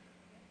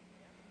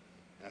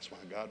 That's why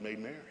God made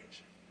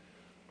marriage.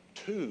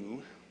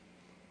 Two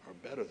are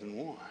better than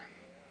one.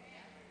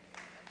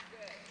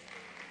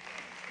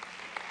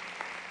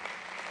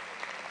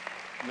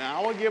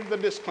 Now, I will give the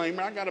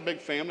disclaimer. I got a big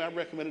family. I've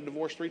recommended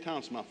divorce 3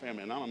 times to my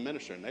family, and I'm a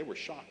minister, and they were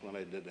shocked when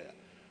I did that.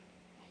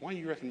 Why do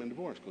you recommend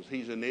divorce? Because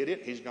he's an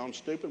idiot. He's gone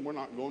stupid. We're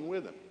not going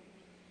with him.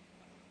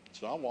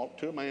 So I walked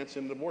 2 months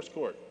in the divorce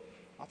court.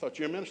 I thought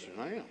you're a minister.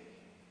 And I am.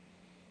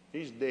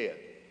 He's dead.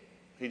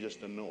 He just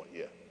doesn't know it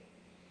yet.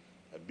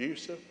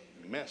 Abusive,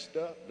 messed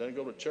up, doesn't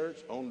go to church,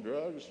 on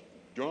drugs,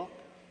 drunk,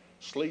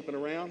 sleeping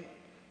around.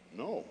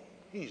 No,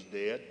 he's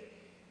dead.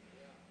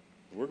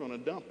 We're going to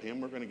dump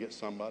him. We're going to get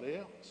somebody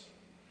else.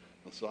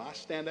 And so I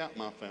stand out in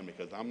my family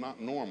because I'm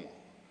not normal.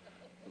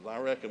 Because I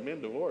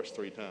recommend divorce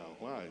 3 times.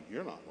 Why?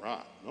 You're not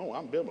right. No,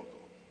 I'm biblical.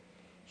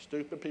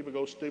 Stupid people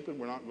go stupid.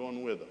 We're not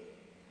going with them.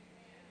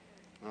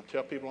 I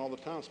tell people all the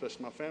time,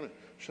 especially my family,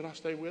 should I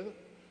stay with it?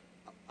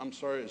 I'm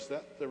sorry, is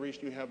that the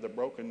reason you have the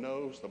broken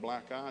nose, the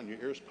black eye, and your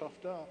ears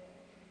puffed up?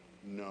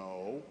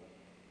 No.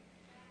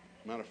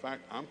 Matter of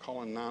fact, I'm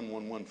calling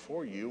 911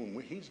 for you,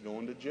 and he's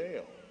going to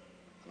jail.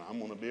 And I'm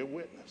going to be a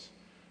witness.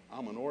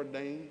 I'm an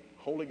ordained,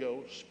 Holy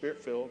Ghost,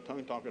 Spirit-filled,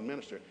 tongue-talking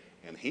minister,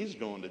 and he's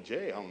going to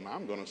jail, and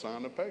I'm going to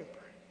sign the paper.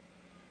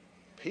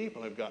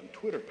 People have gotten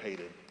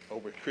Twitter-pated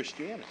over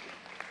Christianity.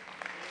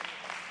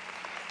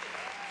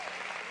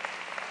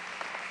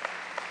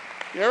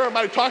 Yeah,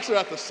 everybody talks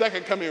about the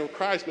second coming of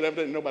Christ, but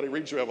evidently nobody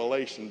reads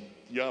Revelation.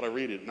 You ought to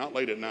read it, not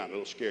late at night.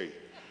 It'll scare you.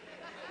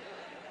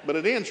 But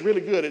it ends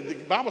really good. The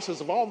Bible says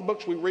of all the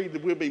books we read,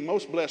 that we'll be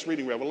most blessed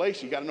reading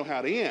Revelation. You got to know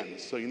how it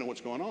ends so you know what's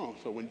going on.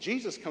 So when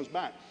Jesus comes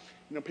back,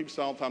 you know, people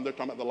say all the time, they're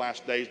talking about the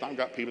last days. I've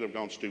got people that have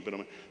gone stupid. I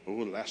mean,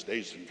 oh, the last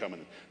days are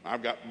coming.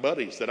 I've got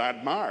buddies that I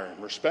admire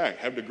and respect,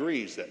 have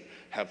degrees, that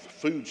have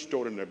food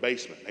stored in their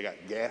basement. They got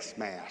gas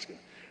masks. And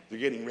they're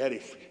getting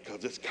ready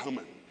because it's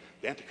coming.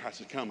 The Antichrist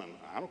is coming.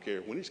 I don't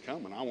care. When he's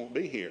coming, I won't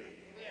be here.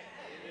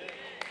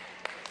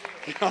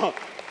 You know,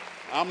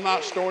 I'm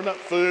not storing up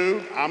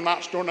food. I'm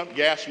not storing up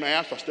gas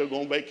masks. I still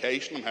go on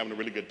vacation. I'm having a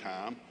really good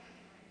time.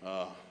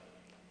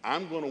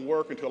 I'm going to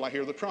work until I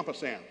hear the trumpet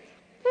sound.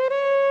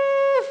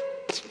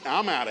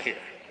 I'm out of here.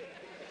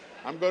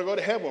 I'm going to go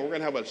to heaven. We're going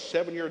to have a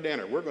 7-year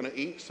dinner. We're going to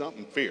eat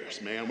something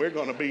fierce, man. We're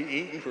going to be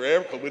eating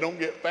forever because we don't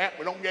get fat.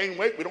 We don't gain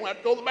weight. We don't have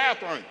to go to the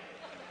bathroom.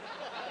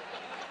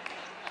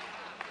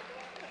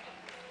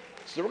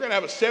 So we're going to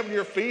have a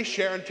 7-year feast,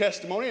 sharing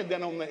testimony, and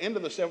then on the end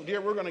of the 7th year,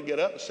 we're going to get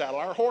up and saddle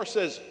our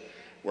horses.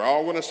 We're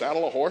all going to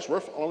saddle a horse. We're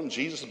following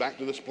Jesus back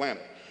to this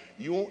planet.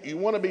 You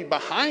want to be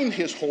behind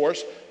his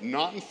horse,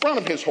 not in front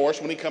of his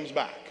horse when he comes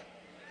back.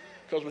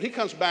 Because when he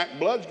comes back,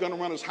 blood's going to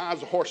run as high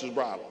as the horse's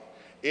bridle.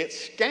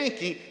 It's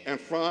skanky in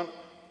front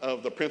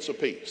of the Prince of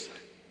Peace.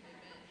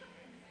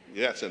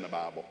 That's in the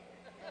Bible.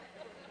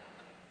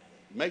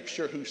 Make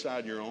sure whose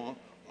side you're on.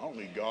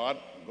 Only God.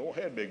 Go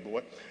ahead, big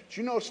boy. Did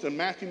you notice in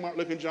Matthew, Mark,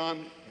 Luke, and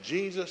John,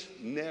 Jesus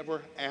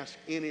never asked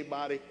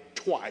anybody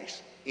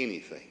twice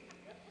anything?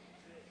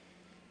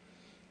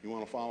 You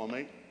want to follow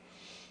me?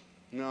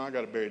 No, I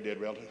got to bury a dead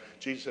relative.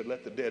 Jesus said,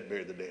 let the dead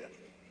bury the dead.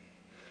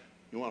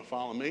 You want to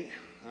follow me?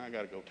 I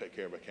got to go take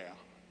care of a cow.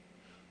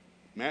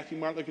 Matthew,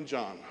 Mark, Luke, and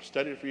John. I've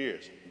studied it for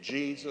years.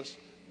 Jesus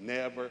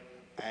never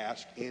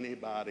asked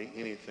anybody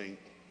anything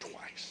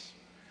twice.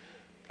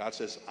 God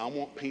says, I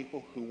want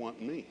people who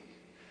want me.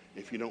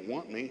 If you don't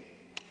want me,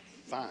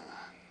 fine.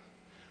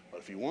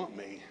 But if you want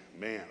me,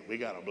 man, we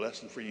got a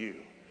blessing for you.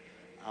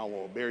 I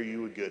will bear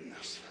you with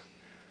goodness.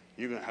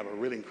 You're going to have a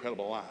really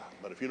incredible life.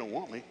 But if you don't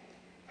want me,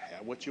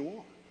 have what you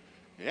want.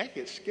 And that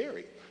gets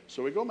scary.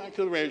 So we go back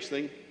to the marriage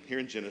thing here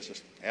in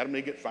Genesis. Adam and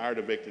Eve get fired,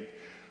 evicted.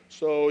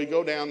 So you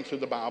go down to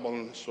the Bible,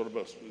 and it's sort of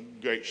a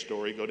great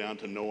story. Go down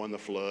to Noah and the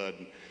flood.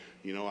 And,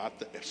 you know,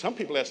 some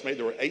people estimate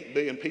there were 8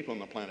 billion people on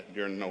the planet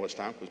during Noah's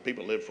time because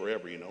people live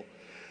forever, you know.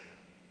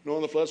 Noah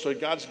and the flood, so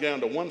God's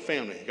down to one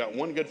family. He got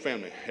one good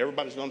family.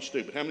 Everybody's gone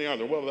stupid. How many are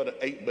there? Well, about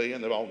 8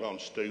 billion. They've all gone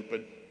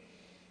stupid.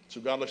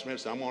 So God looks at me and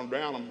says, I'm going to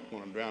drown them. I'm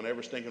going to drown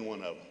every stinking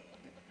one of them.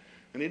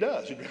 And he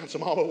does. He drowns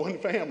them all in one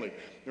family.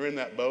 They're in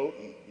that boat,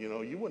 and, you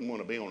know, you wouldn't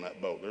want to be on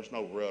that boat. There's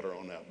no rudder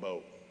on that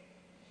boat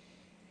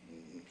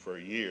for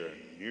a year,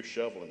 and you're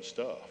shoveling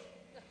stuff.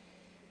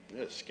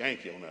 It's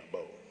skanky on that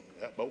boat.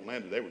 That boat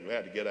landed. They were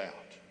glad to get out.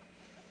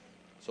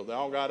 So they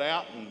all got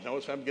out, and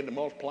Noah's having to get to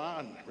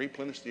multiply and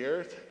replenish the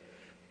earth.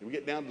 We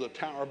get down to the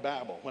Tower of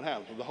Babel. What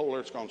happens? Well, the whole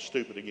earth's gone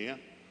stupid again.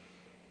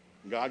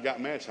 God got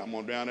mad and said, I'm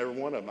going to drown every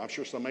one of them. I'm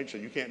sure some angel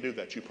said, you can't do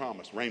that. You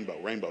promised.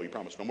 Rainbow, you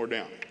promised. No more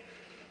drowning.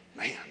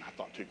 Man, I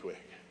thought too quick.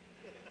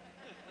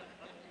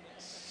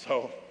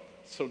 So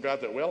God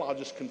said, well, I'll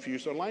just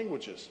confuse their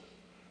languages.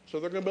 So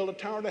they're going to build a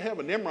tower to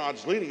heaven.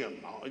 Nimrod's leading them,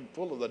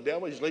 full of the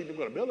devil. He's leading them,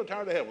 going to build a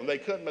tower to heaven. They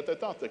couldn't, but they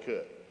thought they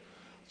could.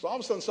 So all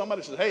of a sudden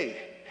somebody says, hey,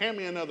 hand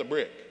me another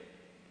brick.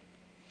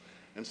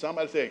 And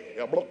somebody said,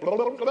 blah, blah,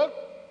 blah, blah.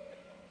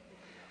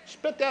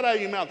 Spit that out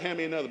of your mouth, hand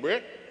me another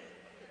brick.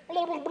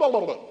 Blah, blah, blah,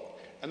 blah, blah.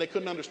 And they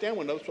couldn't understand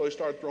one another, so they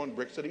started throwing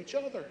bricks at each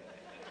other.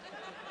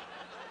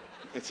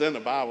 It's in the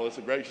Bible. It's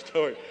a great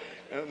story.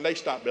 And they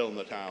stopped building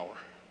the tower.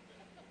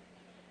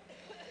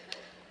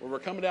 Well, we're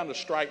coming down to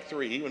strike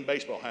 3. Even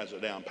baseball has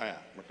it down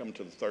pat. We're coming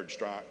to the third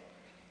strike.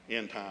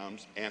 End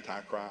times,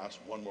 Antichrist,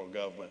 one world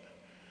government.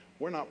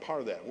 We're not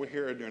part of that. We're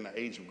here during the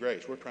age of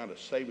grace. We're trying to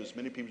save as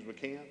many people as we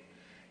can,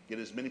 get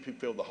as many people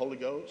filled with the Holy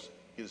Ghost,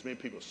 get as many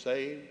people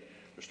saved,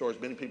 restore as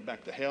many people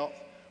back to health.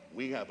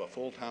 We have a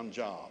full-time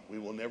job. We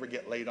will never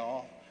get laid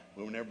off.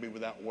 We will never be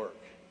without work.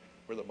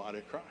 We're the body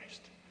of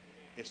Christ.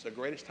 It's the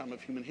greatest time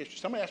of human history.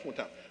 Somebody asked me one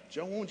time,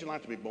 Joe, when would you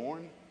like to be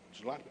born?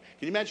 Can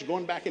you imagine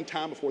going back in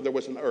time before there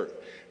was an earth?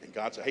 And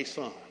God said, hey,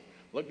 son,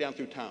 look down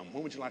through time.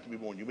 When would you like to be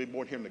born? You'll be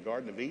born here in the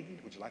Garden of Eden?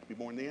 Would you like to be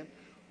born then?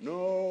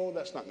 No,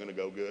 that's not going to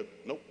go good.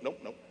 Nope.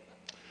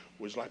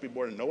 Would you like to be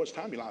born in Noah's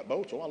time? You like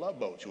boats? Oh, I love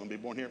boats. You want to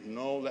be born here?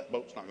 No, that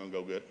boat's not going to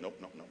go good. Nope.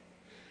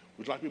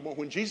 Would you like to be born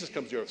when Jesus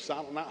comes to earth?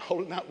 Silent night,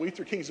 holy night, we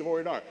three kings of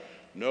Orient are.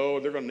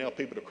 No, they're going to nail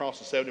people to cross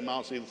the 70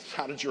 miles to the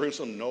side of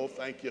Jerusalem. No,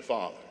 thank you,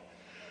 Father.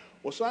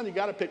 Well, son, you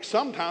got to pick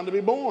some time to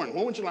be born.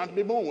 When would you like to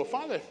be born? Well,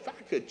 Father, if I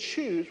could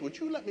choose, would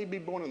you let me be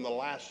born in the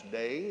last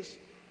days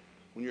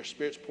when your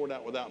Spirit's poured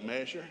out without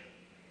measure?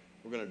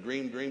 We're going to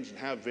dream dreams and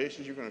have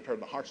visions. You're going to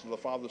turn the hearts of the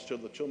fathers to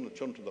the children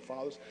to the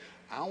fathers.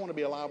 I want to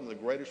be alive in the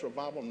greatest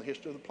revival in the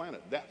history of the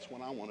planet. That's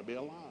when I want to be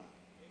alive.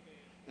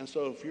 And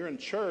so if you're in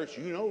church,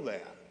 you know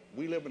that.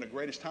 We live in the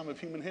greatest time of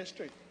human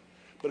history.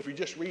 But if you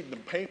just read the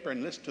paper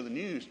and listen to the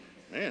news,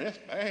 man, that's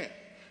bad.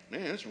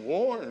 Man, it's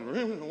war and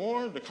rumors of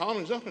war. The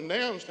economy's up and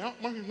down. The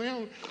stock market's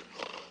down.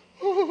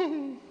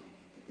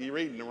 You're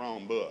reading the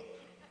wrong book.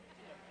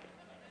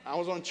 I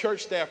was on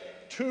church staff,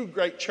 2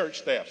 great church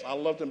staffs. I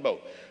loved them both.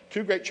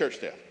 2 great church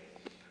staff.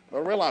 I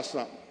realized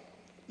something.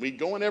 We'd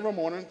go in every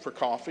morning for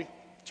coffee,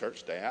 church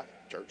staff,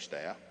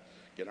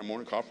 get our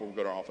morning coffee before we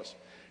go to our office.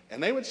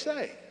 And they would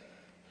say,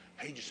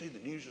 hey, did you see the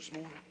news this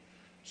morning?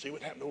 See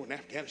what happened over in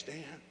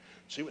Afghanistan?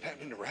 See what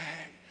happened in Iraq?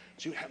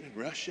 See what happened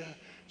in Russia?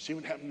 See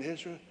what happened in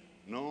Israel?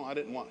 No, I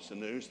didn't watch the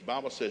news. The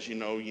Bible says, you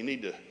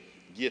need to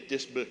get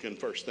this book in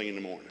first thing in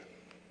the morning.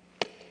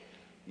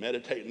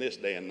 Meditating this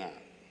day and night,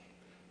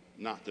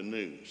 not the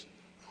news.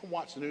 I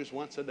watch the news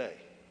once a day.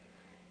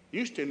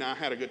 Used to, now I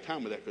had a good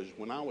time with that because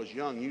when I was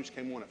young, news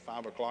came on at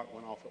 5 o'clock,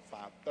 went off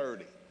at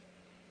 5:30.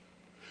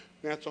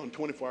 Now it's on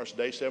 24 hours a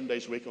day, 7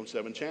 days a week on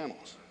 7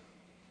 channels.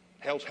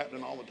 Hell's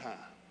happening all the time.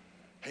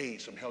 Hey,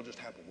 some hell just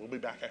happened. We'll be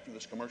back after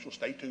this commercial.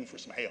 Stay tuned for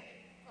some hell.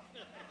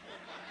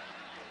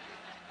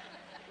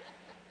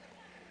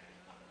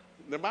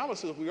 The Bible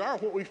says we are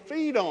what we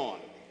feed on.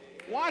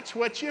 Watch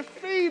what you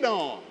feed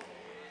on.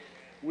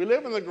 We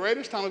live in the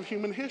greatest time of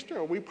human history.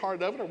 Are we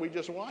part of it or are we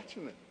just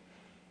watching it?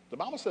 The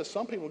Bible says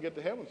some people get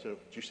to heaven. So,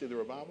 did you see the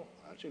revival?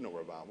 I didn't see no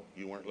revival.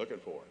 You weren't looking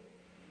for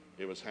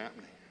it. It was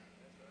happening.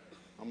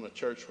 I'm in a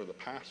church for the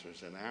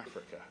pastors in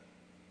Africa.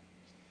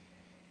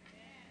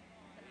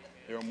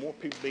 There are more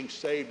people being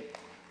saved.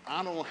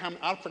 I don't know how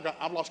many,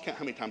 I've lost count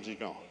how many times he's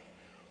gone.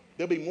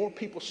 There'll be more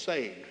people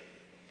saved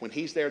when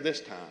he's there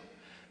this time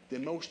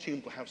than most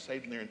humans will have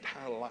saved in their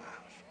entire life.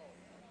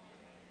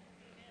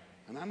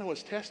 And I know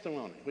his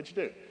testimony. What'd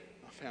you do?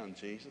 I found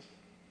Jesus.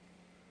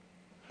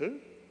 Who?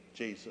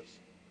 Jesus.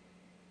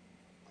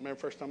 I remember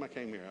the first time I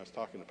came here, I was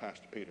talking to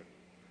Pastor Peter.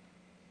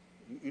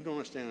 You don't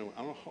understand.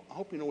 I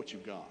hope you know what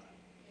you've got.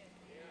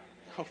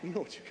 I hope you know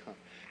what you've got.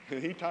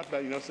 And he talked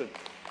about, said,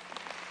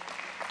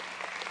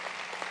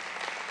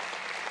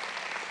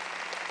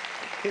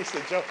 he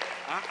said, Joe,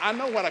 I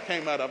know what I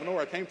came out of. I know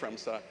where I came from.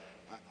 So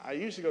I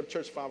usually go to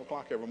church at 5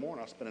 o'clock every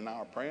morning. I spend an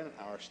hour praying, an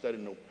hour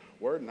studying the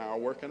Word, an hour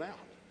working out.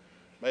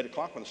 At 8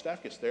 o'clock when the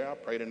staff gets there, I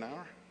prayed an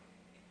hour.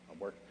 I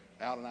worked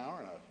out an hour,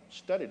 and I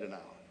studied an hour.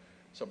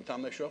 So by the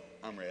time they show up,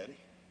 I'm ready.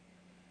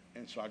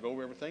 And so I go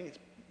over everything. It's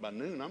by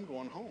noon, I'm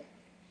going home.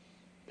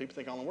 People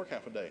think I only work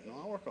half a day. No,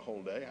 I work a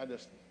whole day. I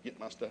just get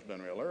my stuff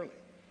done real early.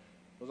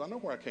 Because I know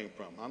where I came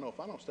from. I know if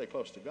I don't stay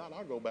close to God,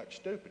 I'll go back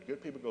stupid.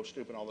 Good people go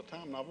stupid all the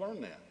time, and I've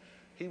learned that.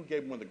 He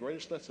gave me one of the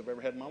greatest lessons I've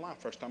ever had in my life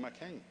first time I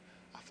came.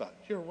 I thought,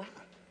 you're right.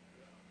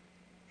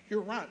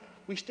 You're right.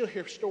 We still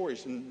hear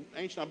stories, and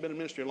Ancient, I've been in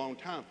ministry a long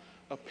time,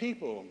 of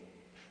people,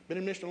 been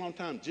in ministry a long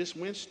time, just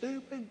went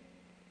stupid.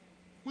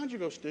 Why'd you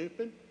go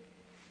stupid?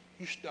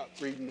 You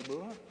stopped reading the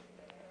book.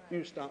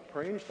 You stopped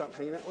praying. You stopped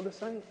hanging out with the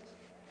saints.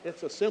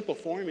 It's a simple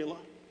formula.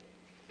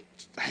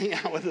 Hang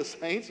out with the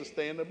saints and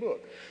stay in the book.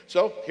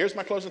 So here's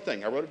my closing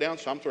thing. I wrote it down,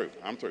 so I'm through.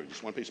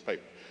 Just one piece of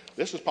paper.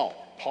 This is Paul.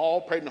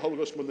 Paul prayed in the Holy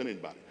Ghost more than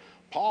anybody.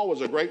 Paul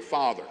was a great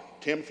father.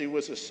 Timothy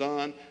was his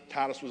son.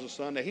 Titus was his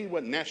son. Now, he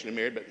wasn't naturally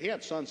married, but he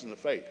had sons in the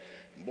faith.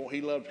 And boy,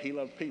 he loved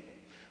people.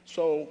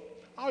 So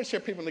I always hear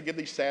people that give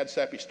these sad,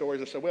 sappy stories.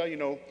 They say, well, you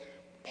know,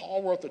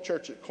 Paul wrote the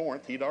church at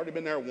Corinth. He'd already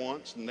been there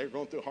once, and they were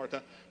going through a hard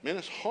time. Man,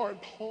 it's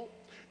hard, Paul.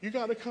 You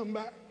got to come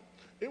back.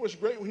 It was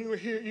great when you were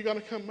here. You got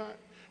to come back.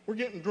 We're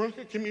getting drunk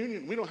at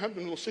communion. We don't have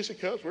them little sissy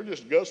cups. We're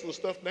just guzzling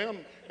stuff down.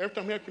 Every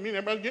time we have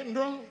communion, everybody's getting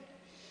drunk.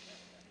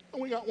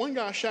 And we got one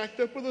guy shacked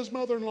up with his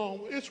mother-in-law.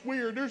 It's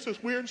weird. There's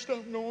this weird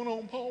stuff going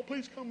on. Paul,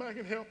 please come back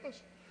and help us.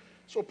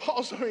 So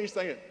Paul's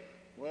thinking,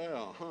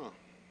 well,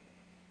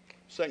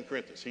 2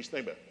 Corinthians, he's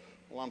thinking,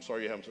 well, I'm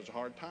sorry you're having such a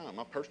hard time.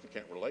 I personally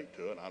can't relate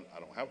to it. I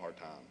don't have hard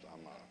times.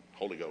 I'm a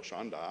Holy Ghost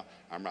Shandai.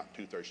 I'm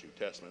writing 2/3 New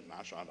Testament, and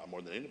I Shandai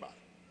more than anybody.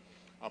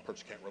 I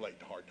personally can't relate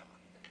to hard times.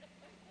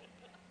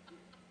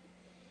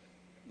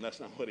 And that's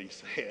not what he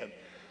said.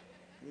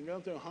 You go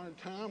through a hard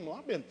time? Well,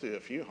 I've been through a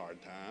few hard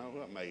times.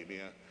 Well,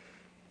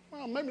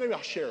 maybe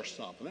I'll share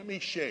something. Let me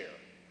share.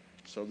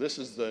 So this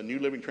is the New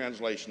Living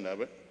Translation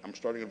of it. I'm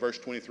starting at verse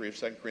 23 of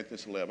 2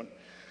 Corinthians 11.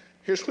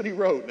 Here's what he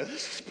wrote. Now,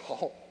 this is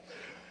Paul.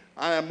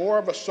 I am more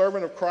of a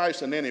servant of Christ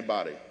than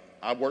anybody.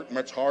 I've worked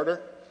much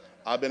harder.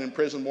 I've been in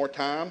prison more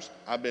times.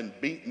 I've been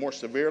beat more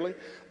severely.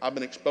 I've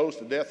been exposed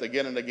to death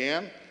again and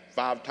again.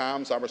 5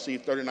 times I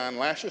received 39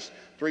 lashes.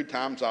 3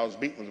 times I was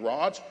beaten with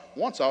rods.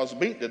 Once I was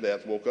beaten to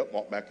death, woke up,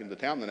 walked back into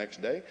town the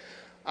next day.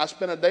 I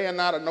spent a day and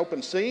night at an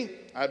open sea.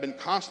 I've been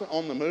constant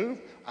on the move.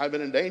 I've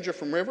been in danger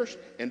from rivers,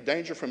 in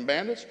danger from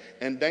bandits,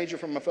 in danger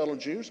from my fellow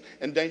Jews,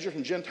 in danger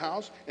from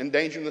Gentiles, in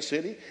danger in the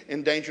city,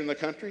 in danger in the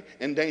country,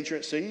 in danger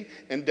at sea,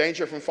 in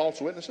danger from false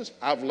witnesses.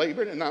 I've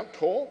labored and not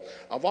toiled.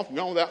 I've often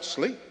gone without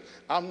sleep.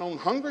 I've known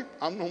hunger.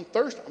 I've known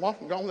thirst. I've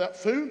often gone without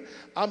food.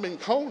 I've been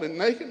cold and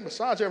naked.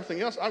 Besides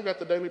everything else, I've got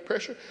the daily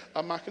pressure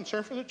of my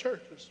concern for the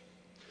churches.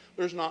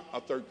 There's not a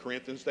 3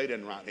 Corinthians. They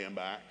didn't write him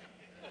back.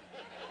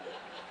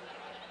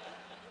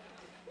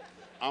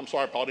 I'm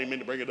sorry, Paul, didn't mean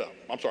to bring it up.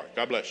 I'm sorry.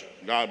 God bless you.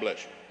 God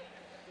bless you.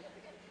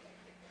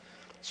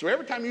 So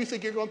every time you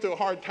think you're going through a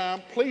hard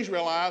time, please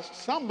realize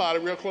somebody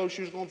real close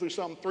to you is going through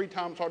something 3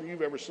 times harder than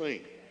you've ever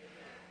seen.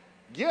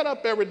 Get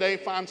up every day,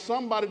 find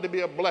somebody to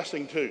be a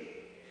blessing to.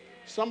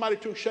 Somebody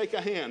to shake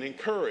a hand,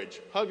 encourage,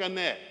 hug a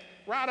neck,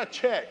 write a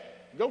check,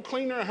 go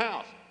clean their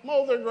house,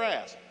 mow their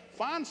grass.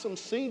 Find some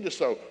seed to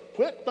sow.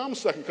 Quit thumb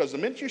sucking, because the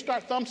minute you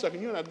start thumb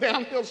sucking, you're in a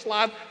downhill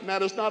slide, and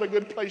that is not a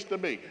good place to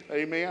be.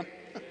 Amen?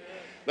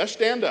 Let's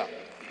stand up.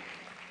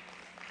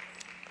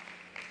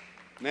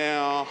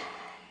 Now,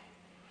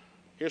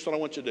 here's what I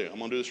want you to do. I'm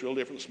going to do this real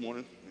different this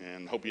morning,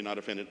 and hope you're not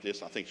offended at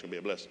this. I think it's going to be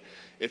a blessing.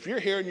 If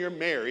you're here and you're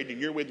married and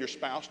you're with your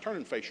spouse, turn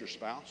and face your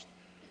spouse.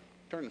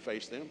 Turn and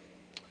face them.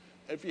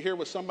 If you're here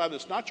with somebody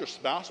that's not your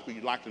spouse, but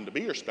you'd like them to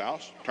be your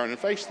spouse, turn and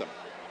face them.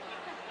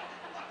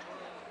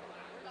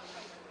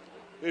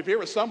 If you're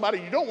with somebody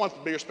you don't want to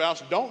be your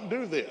spouse, don't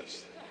do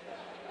this.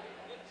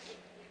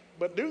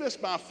 But do this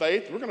by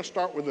faith. We're going to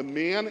start with the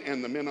men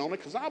and the men only,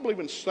 because I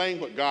believe in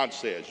saying what God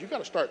says. You've got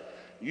to start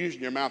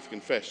using your mouth to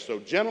confess. So,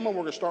 gentlemen,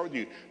 we're going to start with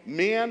you.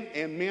 Men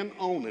and men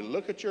only.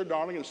 Look at your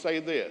darling and say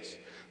this.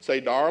 Say,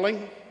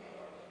 darling,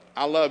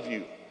 I love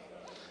you.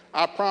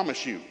 I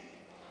promise you,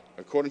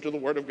 according to the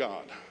word of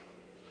God,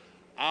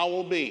 I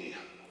will be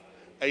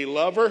a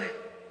lover,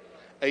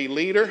 a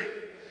leader,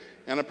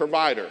 and a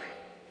provider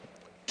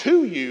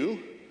to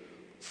you,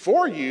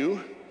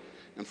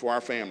 and for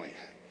our family.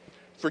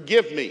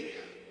 Forgive me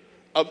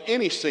of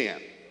any sin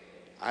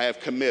I have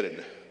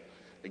committed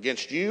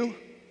against you,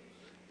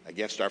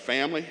 against our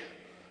family,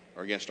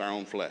 or against our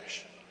own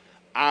flesh.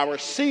 I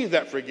receive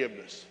that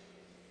forgiveness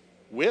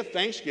with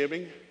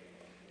thanksgiving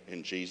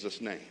in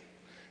Jesus' name.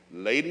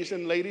 Ladies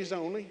and ladies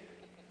only,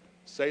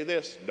 say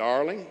this.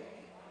 Darling,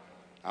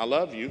 I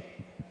love you.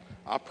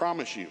 I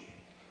promise you,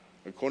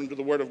 according to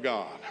the word of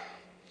God,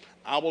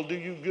 I will do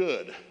you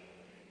good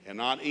and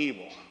not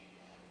evil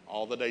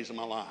all the days of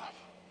my life.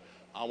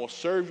 I will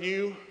serve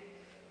you.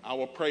 I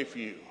will pray for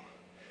you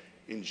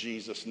in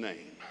Jesus'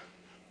 name.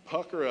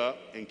 Pucker up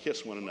and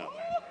kiss one another.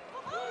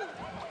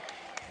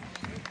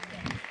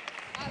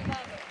 I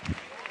love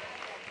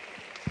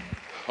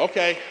it.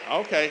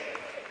 Okay.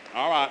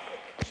 All right.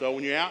 So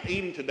when you're out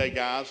eating today,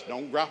 guys,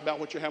 don't gripe about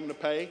what you're having to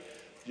pay.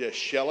 Just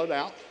shell it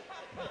out.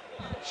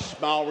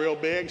 Smile real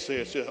big. Say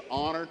it's an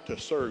honor to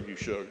serve you,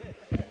 sugar.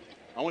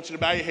 I want you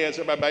to bow your heads.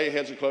 Everybody bow your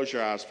heads and close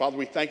your eyes. Father,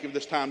 we thank you for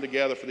this time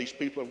together for these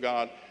people of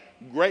God.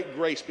 Great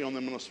grace be on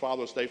them on this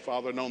Father's Day,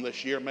 Father, and on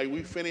this year. May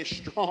we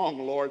finish strong,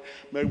 Lord.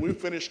 May we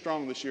finish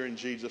strong this year in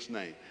Jesus'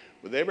 name.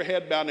 With every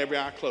head bowed and every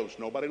eye closed,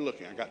 nobody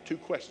looking. I got 2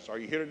 questions. Are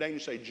you here today and you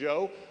say,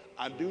 Joe,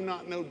 I do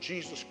not know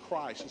Jesus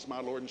Christ as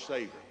my Lord and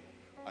Savior.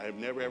 I have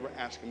never, ever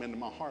asked him into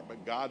my heart,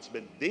 but God's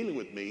been dealing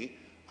with me.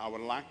 I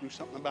would like to do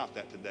something about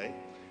that today.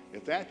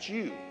 If that's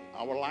you,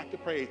 I would like to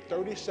pray a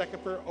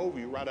 30-second prayer over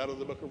you right out of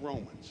the book of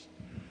Romans.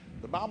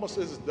 The Bible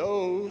says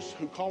those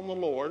who call on the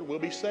Lord will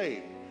be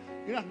saved.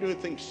 You're not doing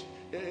things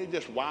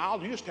just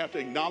wild. You just have to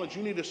acknowledge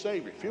you need a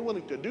Savior. If you're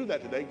willing to do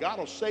that today, God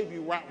will save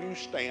you right where you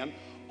stand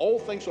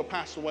Old things will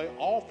pass away.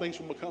 All things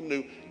will become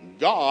new.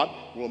 God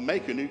will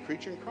make a new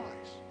creature in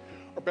Christ.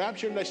 Or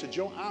perhaps you're today say,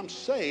 Joe, I'm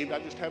saved. I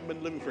just haven't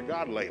been living for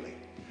God lately.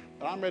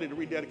 But I'm ready to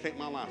rededicate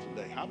my life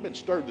today. I've been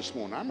stirred this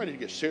morning. I'm ready to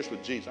get serious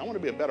with Jesus. I want to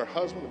be a better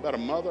husband, a better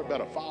mother, a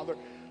better father,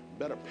 a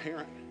better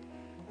parent.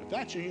 If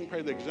that's you, you can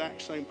pray the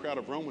exact same prayer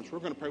of Romans. We're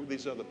going to pray with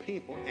these other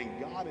people, and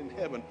God in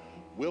heaven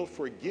will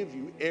forgive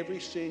you every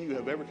sin you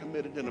have ever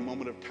committed in a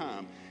moment of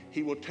time.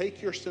 He will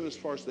take your sin as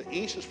far as the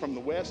east is from the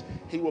west.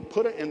 He will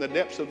put it in the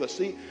depths of the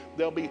sea.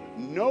 There'll be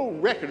no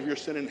record of your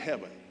sin in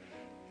heaven.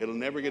 It'll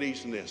never get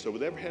easier than this. So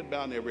with every head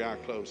bowed and every eye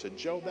closed, said,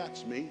 Joe,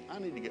 that's me. I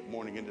need to get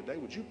born again today.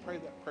 Would you pray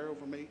that prayer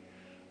over me?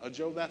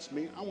 Joe, that's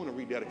me. I want to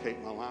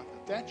rededicate my life.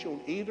 If that's you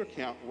on either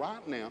count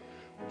right now,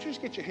 would you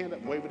just get your hand up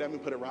and wave it at me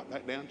and put it right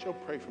back down? Joe,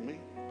 pray for me.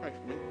 Pray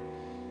for me.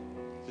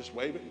 Just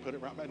wave it and put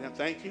it right back down.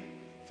 Thank you.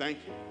 Thank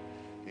you.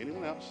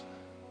 Anyone else?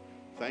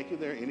 Thank you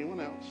there. Anyone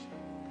else?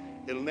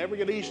 It'll never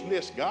get easier than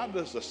this. God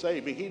does the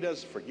saving. He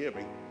does the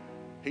forgiving.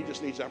 He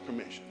just needs our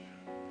permission.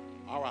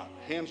 All right,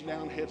 hands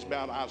down, heads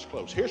bowed, eyes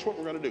closed. Here's what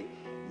we're going to do.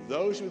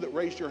 Those of you that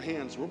raised your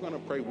hands, we're going to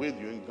pray with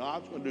you, and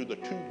God's going to do the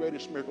two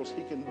greatest miracles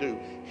he can do.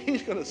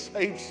 He's going to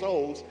save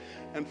souls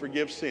and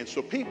forgive sins.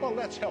 So people,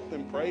 let's help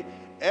them pray.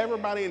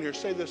 Everybody in here,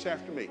 say this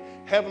after me.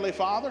 Heavenly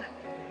Father,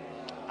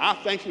 I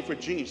thank you for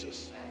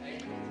Jesus.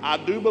 I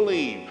do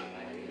believe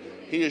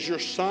he is your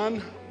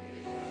son.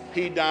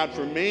 He died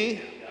for me,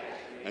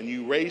 and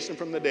you raised him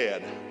from the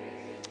dead.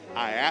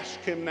 I ask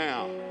him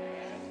now,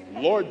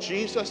 Lord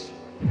Jesus,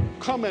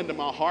 come into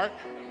my heart,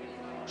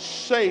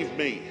 save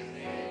me,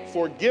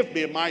 forgive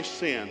me of my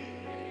sin.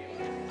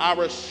 I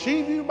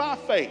receive you by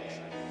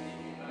faith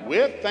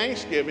with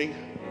thanksgiving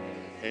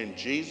in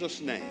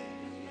Jesus' name.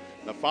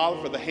 Now,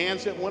 Father, for the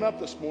hands that went up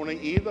this morning,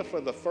 either for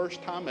the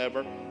first time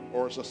ever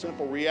or as a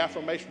simple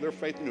reaffirmation of their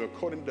faith in you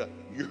according to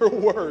your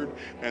word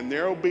and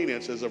their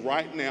obedience as of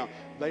right now,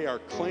 they are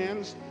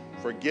cleansed,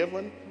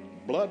 forgiven,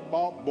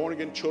 blood-bought,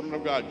 born-again children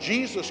of God.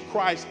 Jesus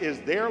Christ is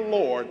their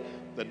Lord.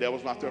 The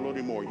devil's not their Lord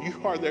anymore. You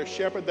are their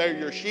shepherd. They're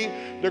your sheep.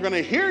 They're going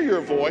to hear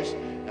your voice,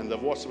 and the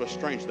voice of a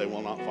stranger they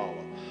will not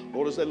follow.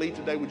 Lord, as they lead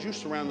today, would you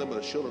surround them with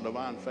a shield of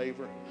divine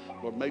favor?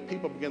 Lord, may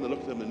people begin to look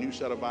at them with a new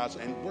set of eyes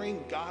and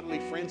bring godly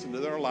friends into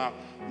their life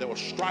that will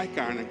strike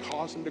iron and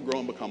cause them to grow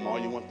and become all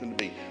you want them to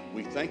be.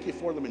 We thank you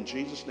for them in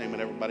Jesus' name.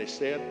 And everybody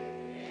said,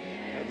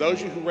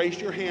 those of you who raised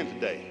your hand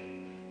today,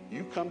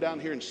 you come down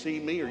here and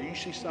see me, or you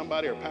see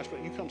somebody, or Pastor,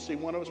 you come see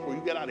one of us, or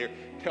you get out here,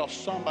 tell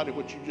somebody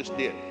what you just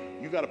did.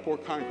 You got to pour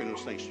concrete in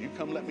those things. So you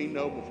come let me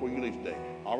know before you leave today. All right.